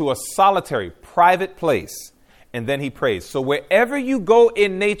to a solitary, private place, and then he prays. So wherever you go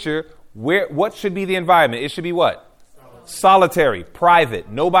in nature, what should be the environment? It should be what? Solitary, private,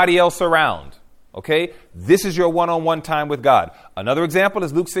 nobody else around. Okay? This is your one-on-one time with God. Another example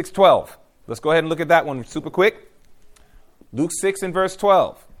is Luke 6:12. Let's go ahead and look at that one super quick. Luke 6 and verse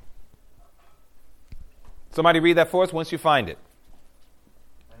 12. Somebody read that for us once you find it.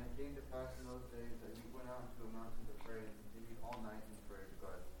 And it came to pass in those days that he went out into a mountain to pray and continued all night in prayer to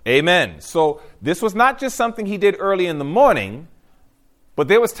God. Amen. So this was not just something he did early in the morning, but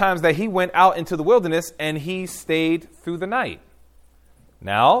there was times that he went out into the wilderness and he stayed through the night.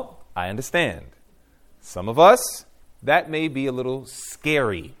 Now, I understand. Some of us, that may be a little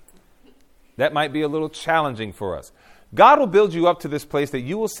scary. That might be a little challenging for us. God will build you up to this place that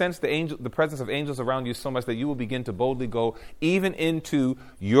you will sense the presence of angels around you so much that you will begin to boldly go even into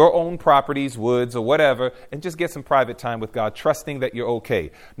your own properties, woods, or whatever, and just get some private time with God, trusting that you're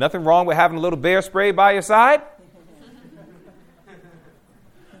okay. Nothing wrong with having a little bear spray by your side.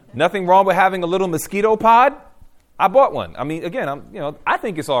 Nothing wrong with having a little mosquito pod. I bought one. I mean, again, I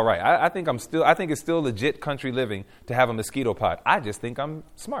think it's all right. I think it's still legit country living to have a mosquito pod. I just think I'm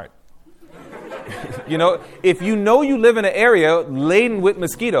smart. If you know you live in an area laden with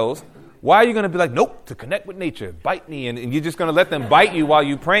mosquitoes, why are you going to be like, nope, to connect with nature, bite me, and you're just going to let them bite you while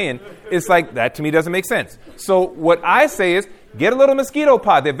you're praying? It's like, that to me doesn't make sense. So what I say is, get a little mosquito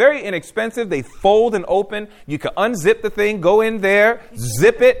pod. They're very inexpensive. They fold and open. You can unzip the thing, go in there,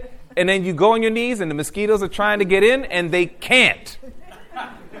 zip it, and then you go on your knees, and the mosquitoes are trying to get in, and they can't.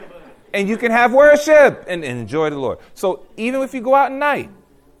 And you can have worship and enjoy the Lord. So even if you go out at night,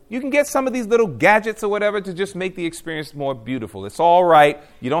 you can get some of these little gadgets or whatever to just make the experience more beautiful. It's all right.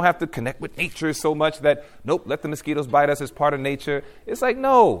 You don't have to connect with nature so much that, nope, let the mosquitoes bite us as part of nature. It's like,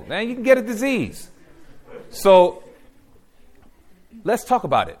 no, man, you can get a disease. So let's talk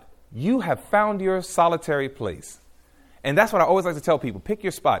about it. You have found your solitary place. And that's what I always like to tell people. Pick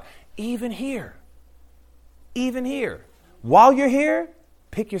your spot. Even here. Even here. While you're here,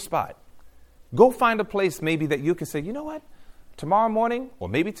 pick your spot. Go find a place maybe that you can say, you know what? Tomorrow morning, or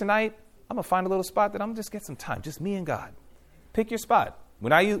maybe tonight, I'm going to find a little spot that I'm going to just get some time, just me and God. Pick your spot.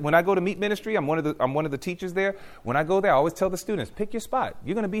 When I go to Meet Ministry, I'm one of the teachers there. When I go there, I always tell the students, pick your spot.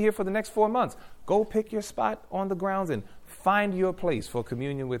 You're going to be here for the next 4 months. Go pick your spot on the grounds and find your place for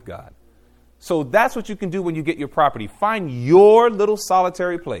communion with God. So that's what you can do when you get your property. Find your little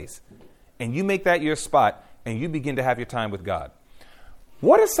solitary place, and you make that your spot, and you begin to have your time with God.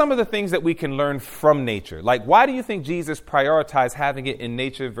 What are some of the things that we can learn from nature? Like, why do you think Jesus prioritized having it in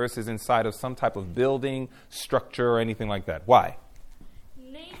nature versus inside of some type of building, structure, or anything like that? Why?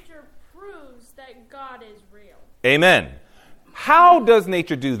 Nature proves that God is real. Amen. How does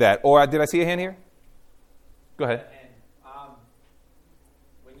nature do that? Or did I see a hand here? Go ahead. And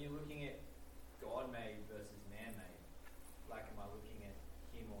when you're looking at God-made versus man-made, like, am I looking at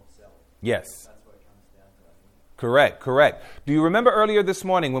him or self? Yes. That's what it comes down to, I think. Correct. Do you remember earlier this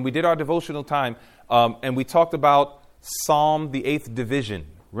morning when we did our devotional time and we talked about Psalm, the 8th division?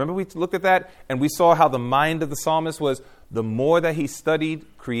 Remember we looked at that and we saw how the mind of the psalmist was the more that he studied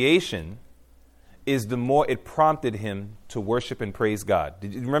creation is the more it prompted him to worship and praise God.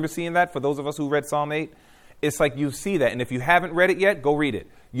 Did you remember seeing that for those of us who read Psalm 8? It's like you see that. And if you haven't read it yet, go read it.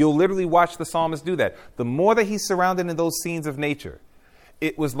 You'll literally watch the psalmist do that. The more that he's surrounded in those scenes of nature,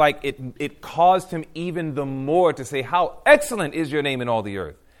 it was like it caused him even the more to say, how excellent is your name in all the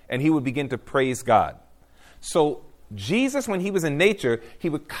earth. And he would begin to praise God. So Jesus, when he was in nature, he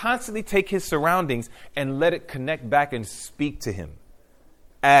would constantly take his surroundings and let it connect back and speak to him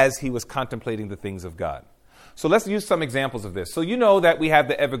as he was contemplating the things of God. So let's use some examples of this. So you know that we have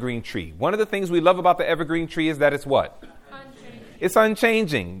the evergreen tree. One of the things we love about the evergreen tree is that it's what? Unchanging. It's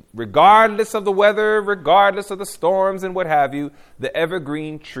unchanging. Regardless of the weather, regardless of the storms and what have you, the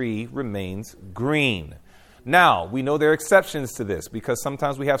evergreen tree remains green. Now, we know there are exceptions to this because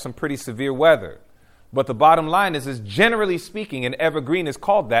sometimes we have some pretty severe weather. But the bottom line is generally speaking, an evergreen is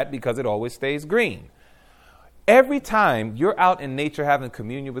called that because it always stays green. Every time you're out in nature having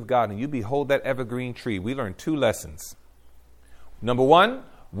communion with God and you behold that evergreen tree, we learn 2 lessons. Number 1,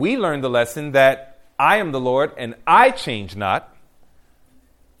 we learn the lesson that I am the Lord and I change not.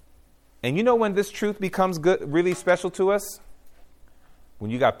 And you know when this truth becomes good, really special to us? When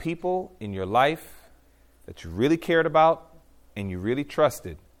you got people in your life that you really cared about and you really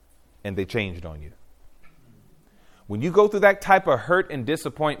trusted and they changed on you. When you go through that type of hurt and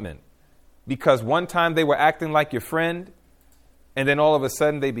disappointment because one time they were acting like your friend and then all of a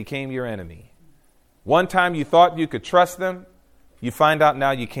sudden they became your enemy. One time you thought you could trust them, you find out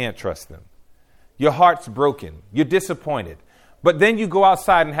now you can't trust them. Your heart's broken. You're disappointed. But then you go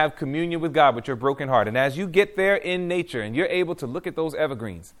outside and have communion with God with your broken heart. And as you get there in nature and you're able to look at those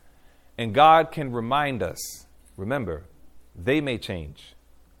evergreens and God can remind us, remember, they may change,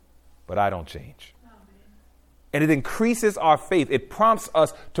 but I don't change. And it increases our faith. It prompts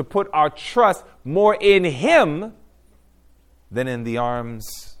us to put our trust more in Him than in the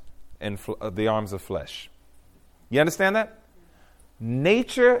arms and the arms of flesh. You understand that?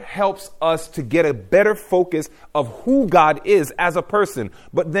 Nature helps us to get a better focus of who God is as a person.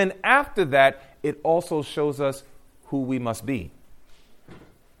 But then after that, it also shows us who we must be.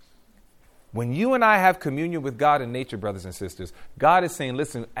 When you and I have communion with God in nature, brothers and sisters, God is saying,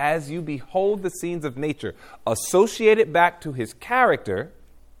 listen, as you behold the scenes of nature, associate it back to His character,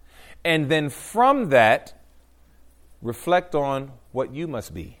 and then from that, reflect on what you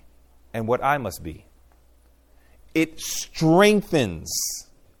must be and what I must be. It strengthens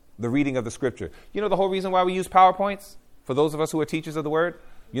the reading of the scripture. You know the whole reason why we use PowerPoints? For those of us who are teachers of the word,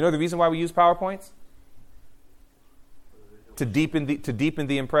 you know the reason why we use PowerPoints? To deepen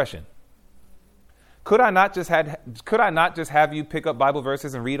the impression. Could I not just have you pick up Bible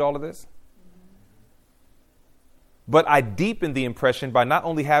verses and read all of this? But I deepen the impression by not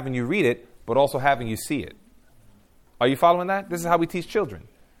only having you read it, but also having you see it. Are you following that? This is how we teach children.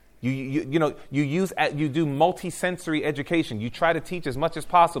 You do multi-sensory education. You try to teach as much as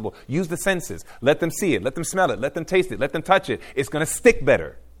possible. Use the senses. Let them see it. Let them smell it. Let them taste it. Let them touch it. It's going to stick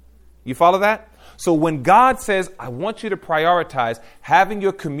better. You follow that? So when God says, I want you to prioritize having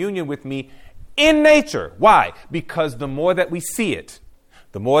your communion with me in nature. Why? Because the more that we see it,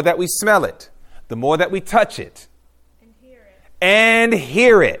 the more that we smell it, the more that we touch it, and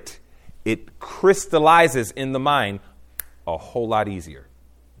hear it, it crystallizes in the mind a whole lot easier.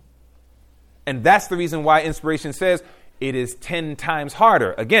 And that's the reason why inspiration says it is 10 times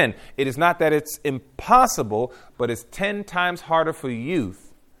harder. Again, it is not that it's impossible, but it's 10 times harder for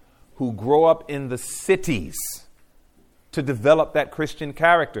youth who grow up in the cities to develop that Christian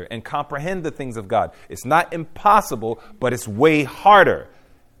character and comprehend the things of God. It's not impossible, but it's way harder.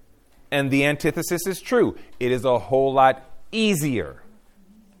 And the antithesis is true. It is a whole lot easier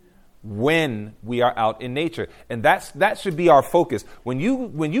when we are out in nature. And that should be our focus. When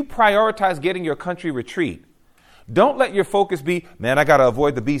you prioritize getting your country retreat, don't let your focus be, man, I got to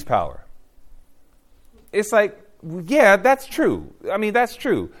avoid the beast power. It's like, yeah, that's true. I mean, that's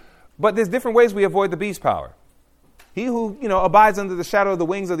true. But there's different ways we avoid the beast power. He who, abides under the shadow of the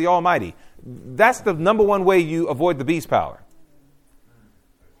wings of the Almighty. That's the number one way you avoid the beast power.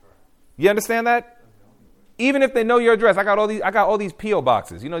 You understand that? Even if they know your address, I got all these P.O.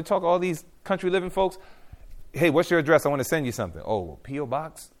 boxes. You talk to all these country living folks. Hey, what's your address? I want to send you something. Oh, P.O.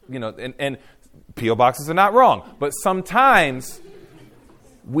 box? And P.O. boxes are not wrong. But sometimes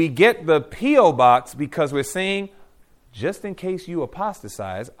we get the P.O. box because we're saying, just in case you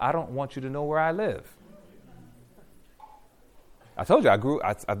apostatize, I don't want you to know where I live. I told you,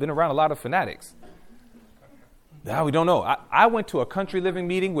 I've been around a lot of fanatics. Now we don't know. I went to a country living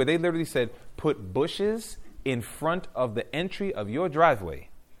meeting where they literally said, put bushes in front of the entry of your driveway.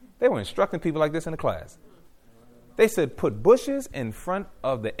 They were instructing people like this in the class. They said, put bushes in front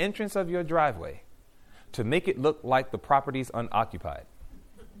of the entrance of your driveway to make it look like the property's unoccupied.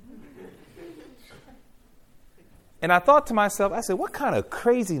 And I thought to myself, I said, what kind of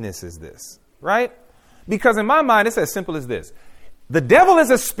craziness is this? Right? Because in my mind, it's as simple as this. The devil is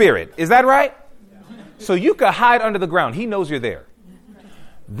a spirit. Is that right? So you could hide under the ground. He knows you're there.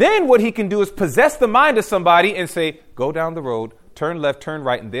 Then what he can do is possess the mind of somebody and say, go down the road, turn left, turn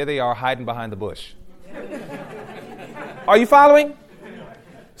right, and there they are hiding behind the bush. Are you following?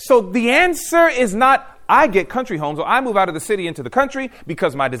 So the answer is not, I get country homes or I move out of the city into the country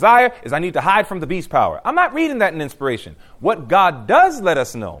because my desire is I need to hide from the beast power. I'm not reading that in inspiration. What God does let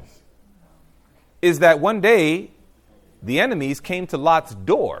us know is that one day the enemies came to Lot's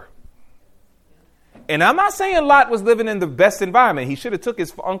door. And I'm not saying Lot was living in the best environment. He should have took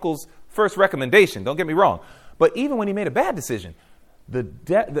his uncle's first recommendation. Don't get me wrong. But even when he made a bad decision,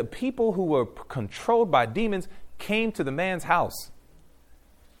 The people who were controlled by demons came to the man's house.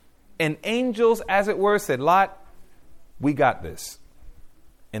 And angels, as it were, said, Lot, we got this.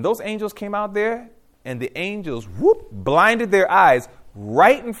 And those angels came out there, and the angels, blinded their eyes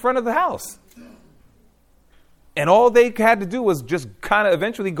right in front of the house. And all they had to do was just kind of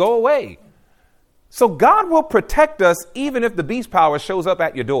eventually go away. So God will protect us even if the beast power shows up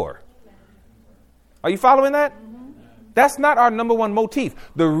at your door. Are you following that? That's not our number one motif.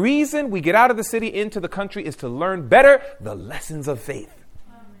 The reason we get out of the city into the country is to learn better the lessons of faith.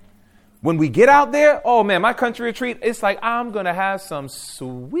 When we get out there, oh man, my country retreat, it's like I'm going to have some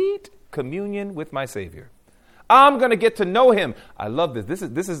sweet communion with my Savior. I'm going to get to know him. I love this.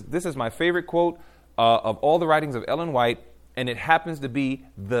 This is my favorite quote of all the writings of Ellen White, and it happens to be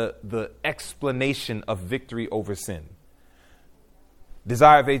the explanation of victory over sin.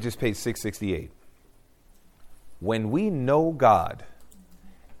 Desire of Ages, page 668. When we know God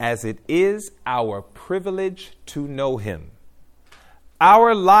as it is our privilege to know him,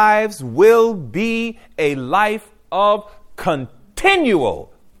 our lives will be a life of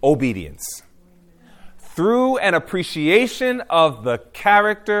continual obedience through an appreciation of the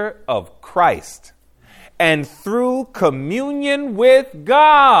character of Christ and through communion with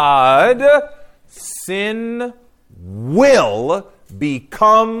God. Sin will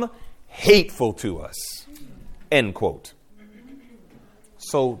become hateful to us. End quote.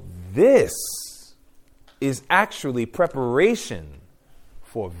 So this is actually preparation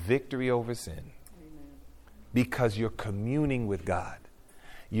for victory over sin. Because you're communing with God.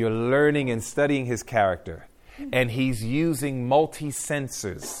 You're learning and studying his character. And he's using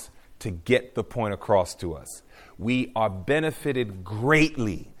multi-sensors to get the point across to us. We are benefited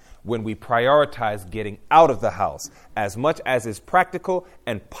greatly when we prioritize getting out of the house as much as is practical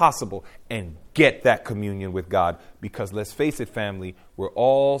and possible and get that communion with God. Because let's face it, family, we're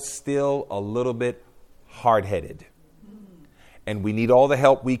all still a little bit hard-headed. And we need all the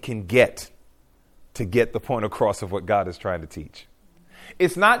help we can get to get the point across of what God is trying to teach.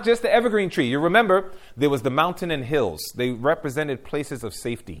 It's not just the evergreen tree. You remember, there was the mountain and hills. They represented places of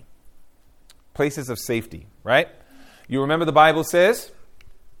safety. Places of safety, right? You remember the Bible says,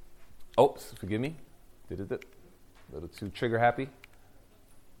 forgive me. A little too trigger happy.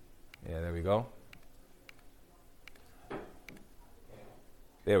 Yeah, there we go.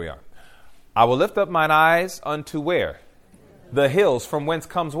 There we are. I will lift up mine eyes unto where? The hills, from whence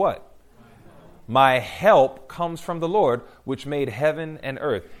comes what? My help comes from the Lord, which made heaven and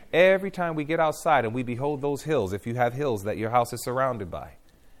earth. Every time we get outside and we behold those hills, if you have hills that your house is surrounded by,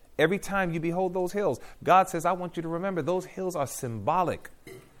 every time you behold those hills, God says, I want you to remember those hills are symbolic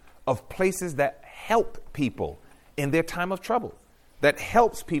of places that help people in their time of trouble, that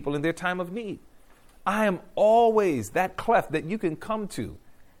helps people in their time of need. I am always that cleft that you can come to.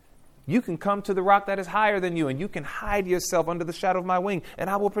 You can come to the rock that is higher than you, and you can hide yourself under the shadow of my wing, and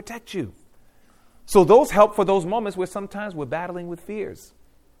I will protect you. So those help for those moments where sometimes we're battling with fears.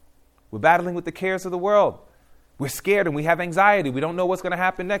 We're battling with the cares of the world. We're scared and we have anxiety. We don't know what's going to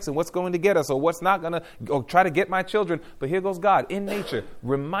happen next and what's going to get us or what's not going to, or try to get my children. But here goes God in nature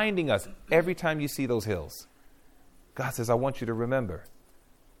reminding us every time you see those hills. God says, I want you to remember.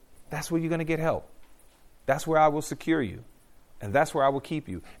 That's where you're going to get help. That's where I will secure you. And that's where I will keep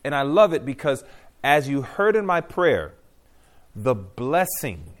you. And I love it because as you heard in my prayer, the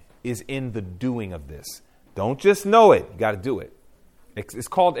blessing is in the doing of this. Don't just know it. You got to do it. It's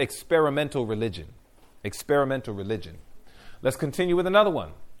called experimental religion. Experimental religion. Let's continue with another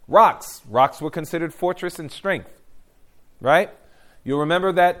one. Rocks. Rocks were considered fortress and strength. Right? You'll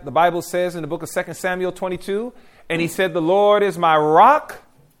remember that the Bible says in the book of 2 Samuel 22, and he said, the Lord is my rock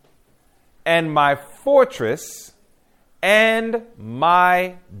and my fortress and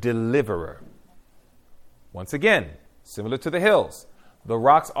my deliverer. Once again, similar to the hills, the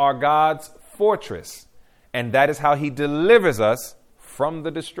rocks are God's fortress, and that is how he delivers us from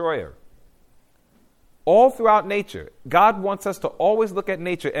the destroyer. All throughout nature, God wants us to always look at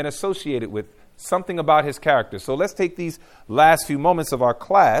nature and associate it with something about his character. So let's take these last few moments of our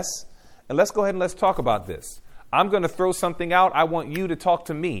class and let's go ahead and let's talk about this. I'm going to throw something out. I want you to talk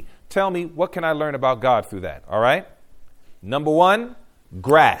to me. Tell me, what can I learn about God through that? All right. Number one,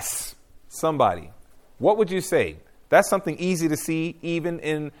 grass. Somebody. What would you say? That's something easy to see even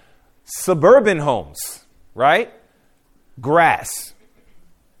in suburban homes, right? Grass.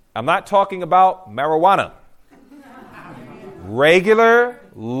 I'm not talking about marijuana. Regular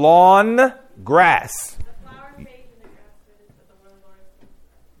lawn grass.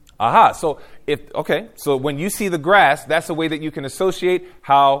 Aha. So when you see the grass, that's a way that you can associate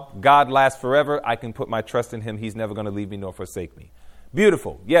how God lasts forever. I can put my trust in him. He's never going to leave me nor forsake me.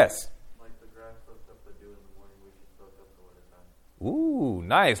 Beautiful. Yes. Like the grass soaks up the dew in the morning, we should soak up the word of God. Ooh,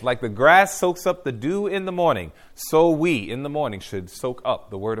 nice. Like the grass soaks up the dew in the morning, so we in the morning should soak up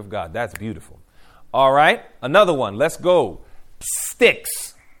the word of God. That's beautiful. All right. Another one. Let's go.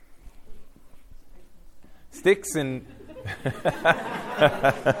 Sticks. Sticks and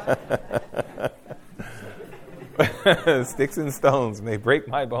sticks and stones may break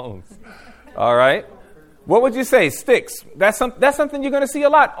my bones. All right. What would you say? Sticks. That's something you're going to see a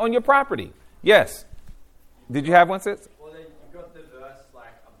lot on your property. Yes. Did you have one, sis? Well, then you've got the verse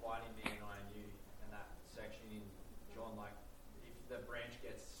like abiding being on you, and that section in John, like if the branch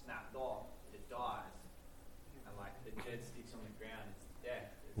gets snapped off, it dies, and like the dead sticks on the ground, it's death.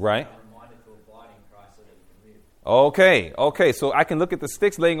 It's Right. a reminder to abide in Christ so that you can live. Okay. So I can look at the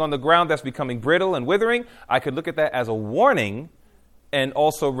sticks laying on the ground that's becoming brittle and withering. I could look at that as a warning, and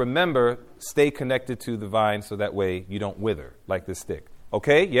also remember, stay connected to the vine so that way you don't wither like this stick.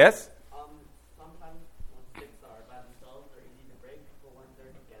 Okay? Yes? Sometimes when sticks are by themselves, they're easy to break, but when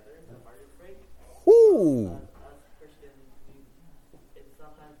they're together, they're harder to break. Ooh. Us Christians, it's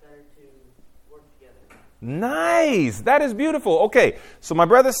sometimes better to work together. Nice. That is beautiful. Okay. So my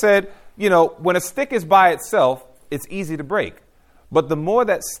brother said, when a stick is by itself, it's easy to break. But the more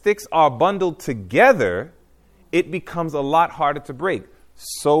that sticks are bundled together, it becomes a lot harder to break.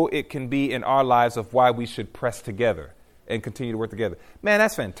 So it can be in our lives of why we should press together and continue to work together. Man,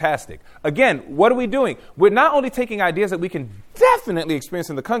 that's fantastic. Again, what are we doing? We're not only taking ideas that we can definitely experience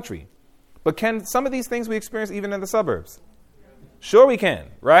in the country, but can some of these things we experience even in the suburbs? Sure we can,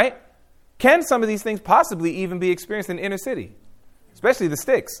 right? Can some of these things possibly even be experienced in the inner city? Especially the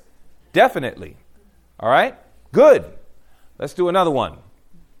sticks. Definitely. All right? Good. Let's do another one.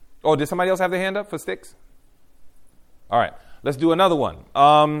 Oh, did somebody else have their hand up for sticks? All right. Let's do another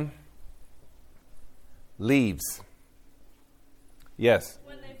one. Leaves. Yes.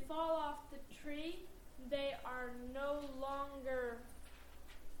 When they fall off the tree, they are no longer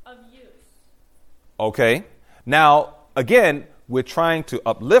of use. Okay. Now, again, we're trying to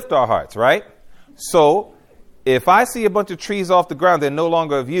uplift our hearts, right? So if I see a bunch of trees off the ground, they're no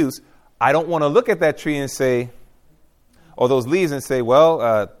longer of use, I don't want to look at that tree and say, or those leaves and say,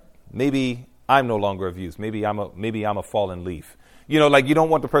 well, maybe I'm no longer of use. Maybe I'm a fallen leaf. You don't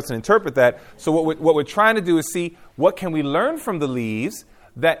want the person to interpret that. So what we're trying to do is see what can we learn from the leaves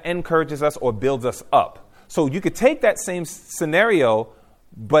that encourages us or builds us up. So you could take that same scenario,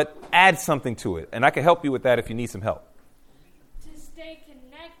 but add something to it. And I can help you with that if you need some help. To stay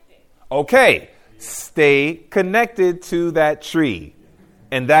connected. Okay. Stay connected to that tree.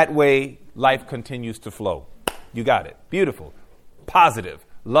 And that way, life continues to flow. You got it. Beautiful. Positive.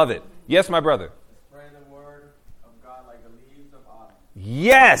 Love it. Yes, my brother. Spread the word of God like the leaves of autumn.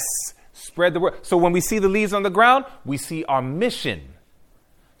 Yes. Spread the word. So when we see the leaves on the ground, we see our mission.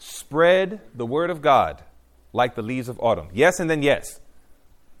 Spread the word of God like the leaves of autumn. Yes, and then yes.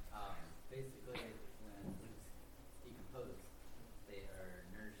 Basically, when leaves decompose, they are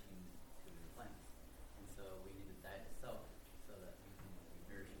nourishing to the plants. And so we need to die to self so that we can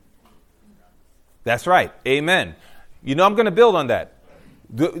be nourishing to the ground. That's right. Amen. I'm going to build on that.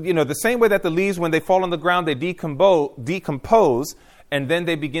 The same way that the leaves, when they fall on the ground, they decompose, and then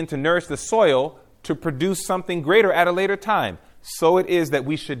they begin to nourish the soil to produce something greater at a later time. So it is that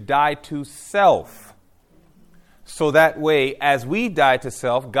we should die to self. So that way, as we die to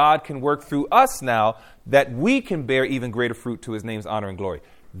self, God can work through us now that we can bear even greater fruit to his name's honor and glory.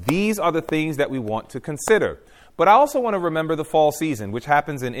 These are the things that we want to consider. But I also want to remember the fall season, which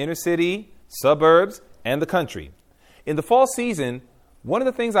happens in inner city, suburbs, and the country. In the fall season, one of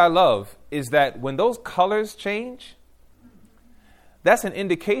the things I love is that when those colors change, that's an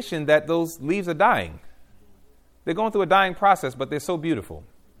indication that those leaves are dying. They're going through a dying process, but they're so beautiful.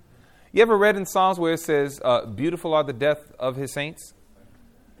 You ever read in Psalms where it says, beautiful are the death of his saints?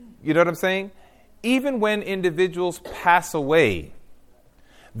 You know what I'm saying? Even when individuals pass away,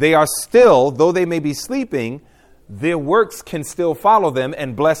 they are still, though they may be sleeping, their works can still follow them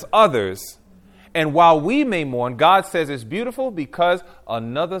and bless others. And while we may mourn, God says it's beautiful because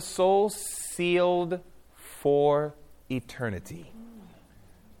another soul sealed for eternity.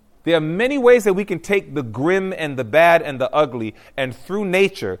 There are many ways that we can take the grim and the bad and the ugly, and through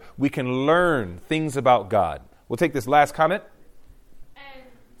nature, we can learn things about God. We'll take this last comment. And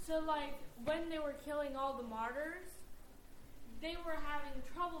so, when they were killing all the martyrs, they were having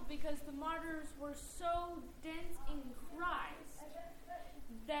trouble because the martyrs were so dense in Christ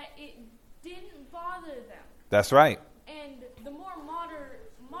that it didn't bother them. That's right. And the more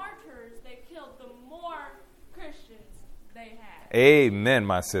martyrs they killed, the more Christians they had. Amen,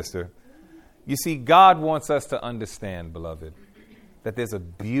 my sister. You see, God wants us to understand, beloved, that there's a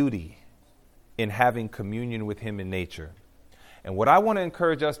beauty in having communion with him in nature. And what I want to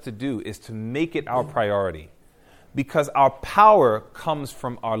encourage us to do is to make it our priority, because our power comes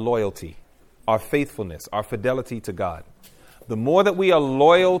from our loyalty, our faithfulness, our fidelity to God. The more that we are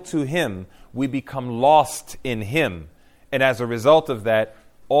loyal to him, we become lost in him. And as a result of that,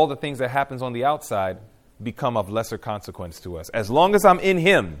 all the things that happens on the outside become of lesser consequence to us. As long as I'm in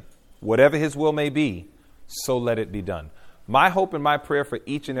him, whatever his will may be, so let it be done. My hope and my prayer for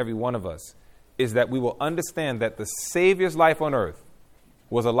each and every one of us is that we will understand that the Savior's life on earth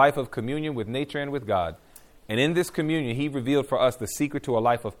was a life of communion with nature and with God. And in this communion, he revealed for us the secret to a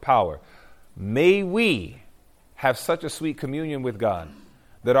life of power. May we have such a sweet communion with God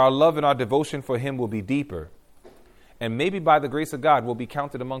that our love and our devotion for him will be deeper. And maybe by the grace of God, we'll be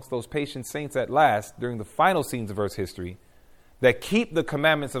counted amongst those patient saints at last during the final scenes of Earth's history that keep the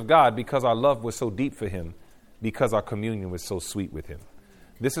commandments of God because our love was so deep for him, because our communion was so sweet with him.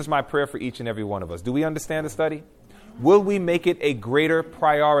 This is my prayer for each and every one of us. Do we understand the study? Will we make it a greater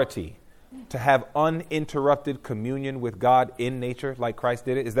priority to have uninterrupted communion with God in nature like Christ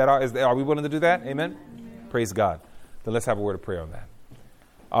did it? Are we willing to do that? Amen? Praise God. Then let's have a word of prayer on that.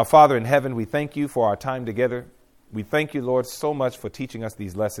 Our Father in heaven, we thank you for our time together. We thank you, Lord, so much for teaching us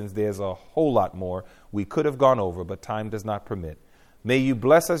these lessons. There's a whole lot more we could have gone over, but time does not permit. May you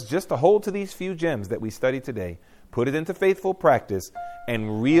bless us just to hold to these few gems that we studied today, put it into faithful practice,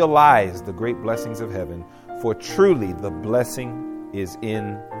 and realize the great blessings of heaven. For truly the blessing is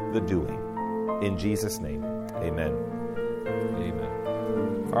in the doing. In Jesus' name, amen.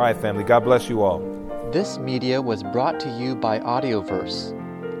 Amen. All right, family, God bless you all. This media was brought to you by Audioverse,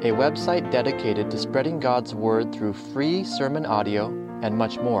 a website dedicated to spreading God's Word through free sermon audio and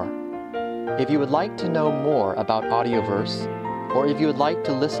much more. If you would like to know more about Audioverse, or if you would like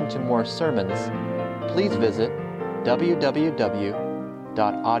to listen to more sermons, please visit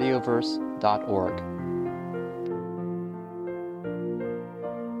www.audioverse.org.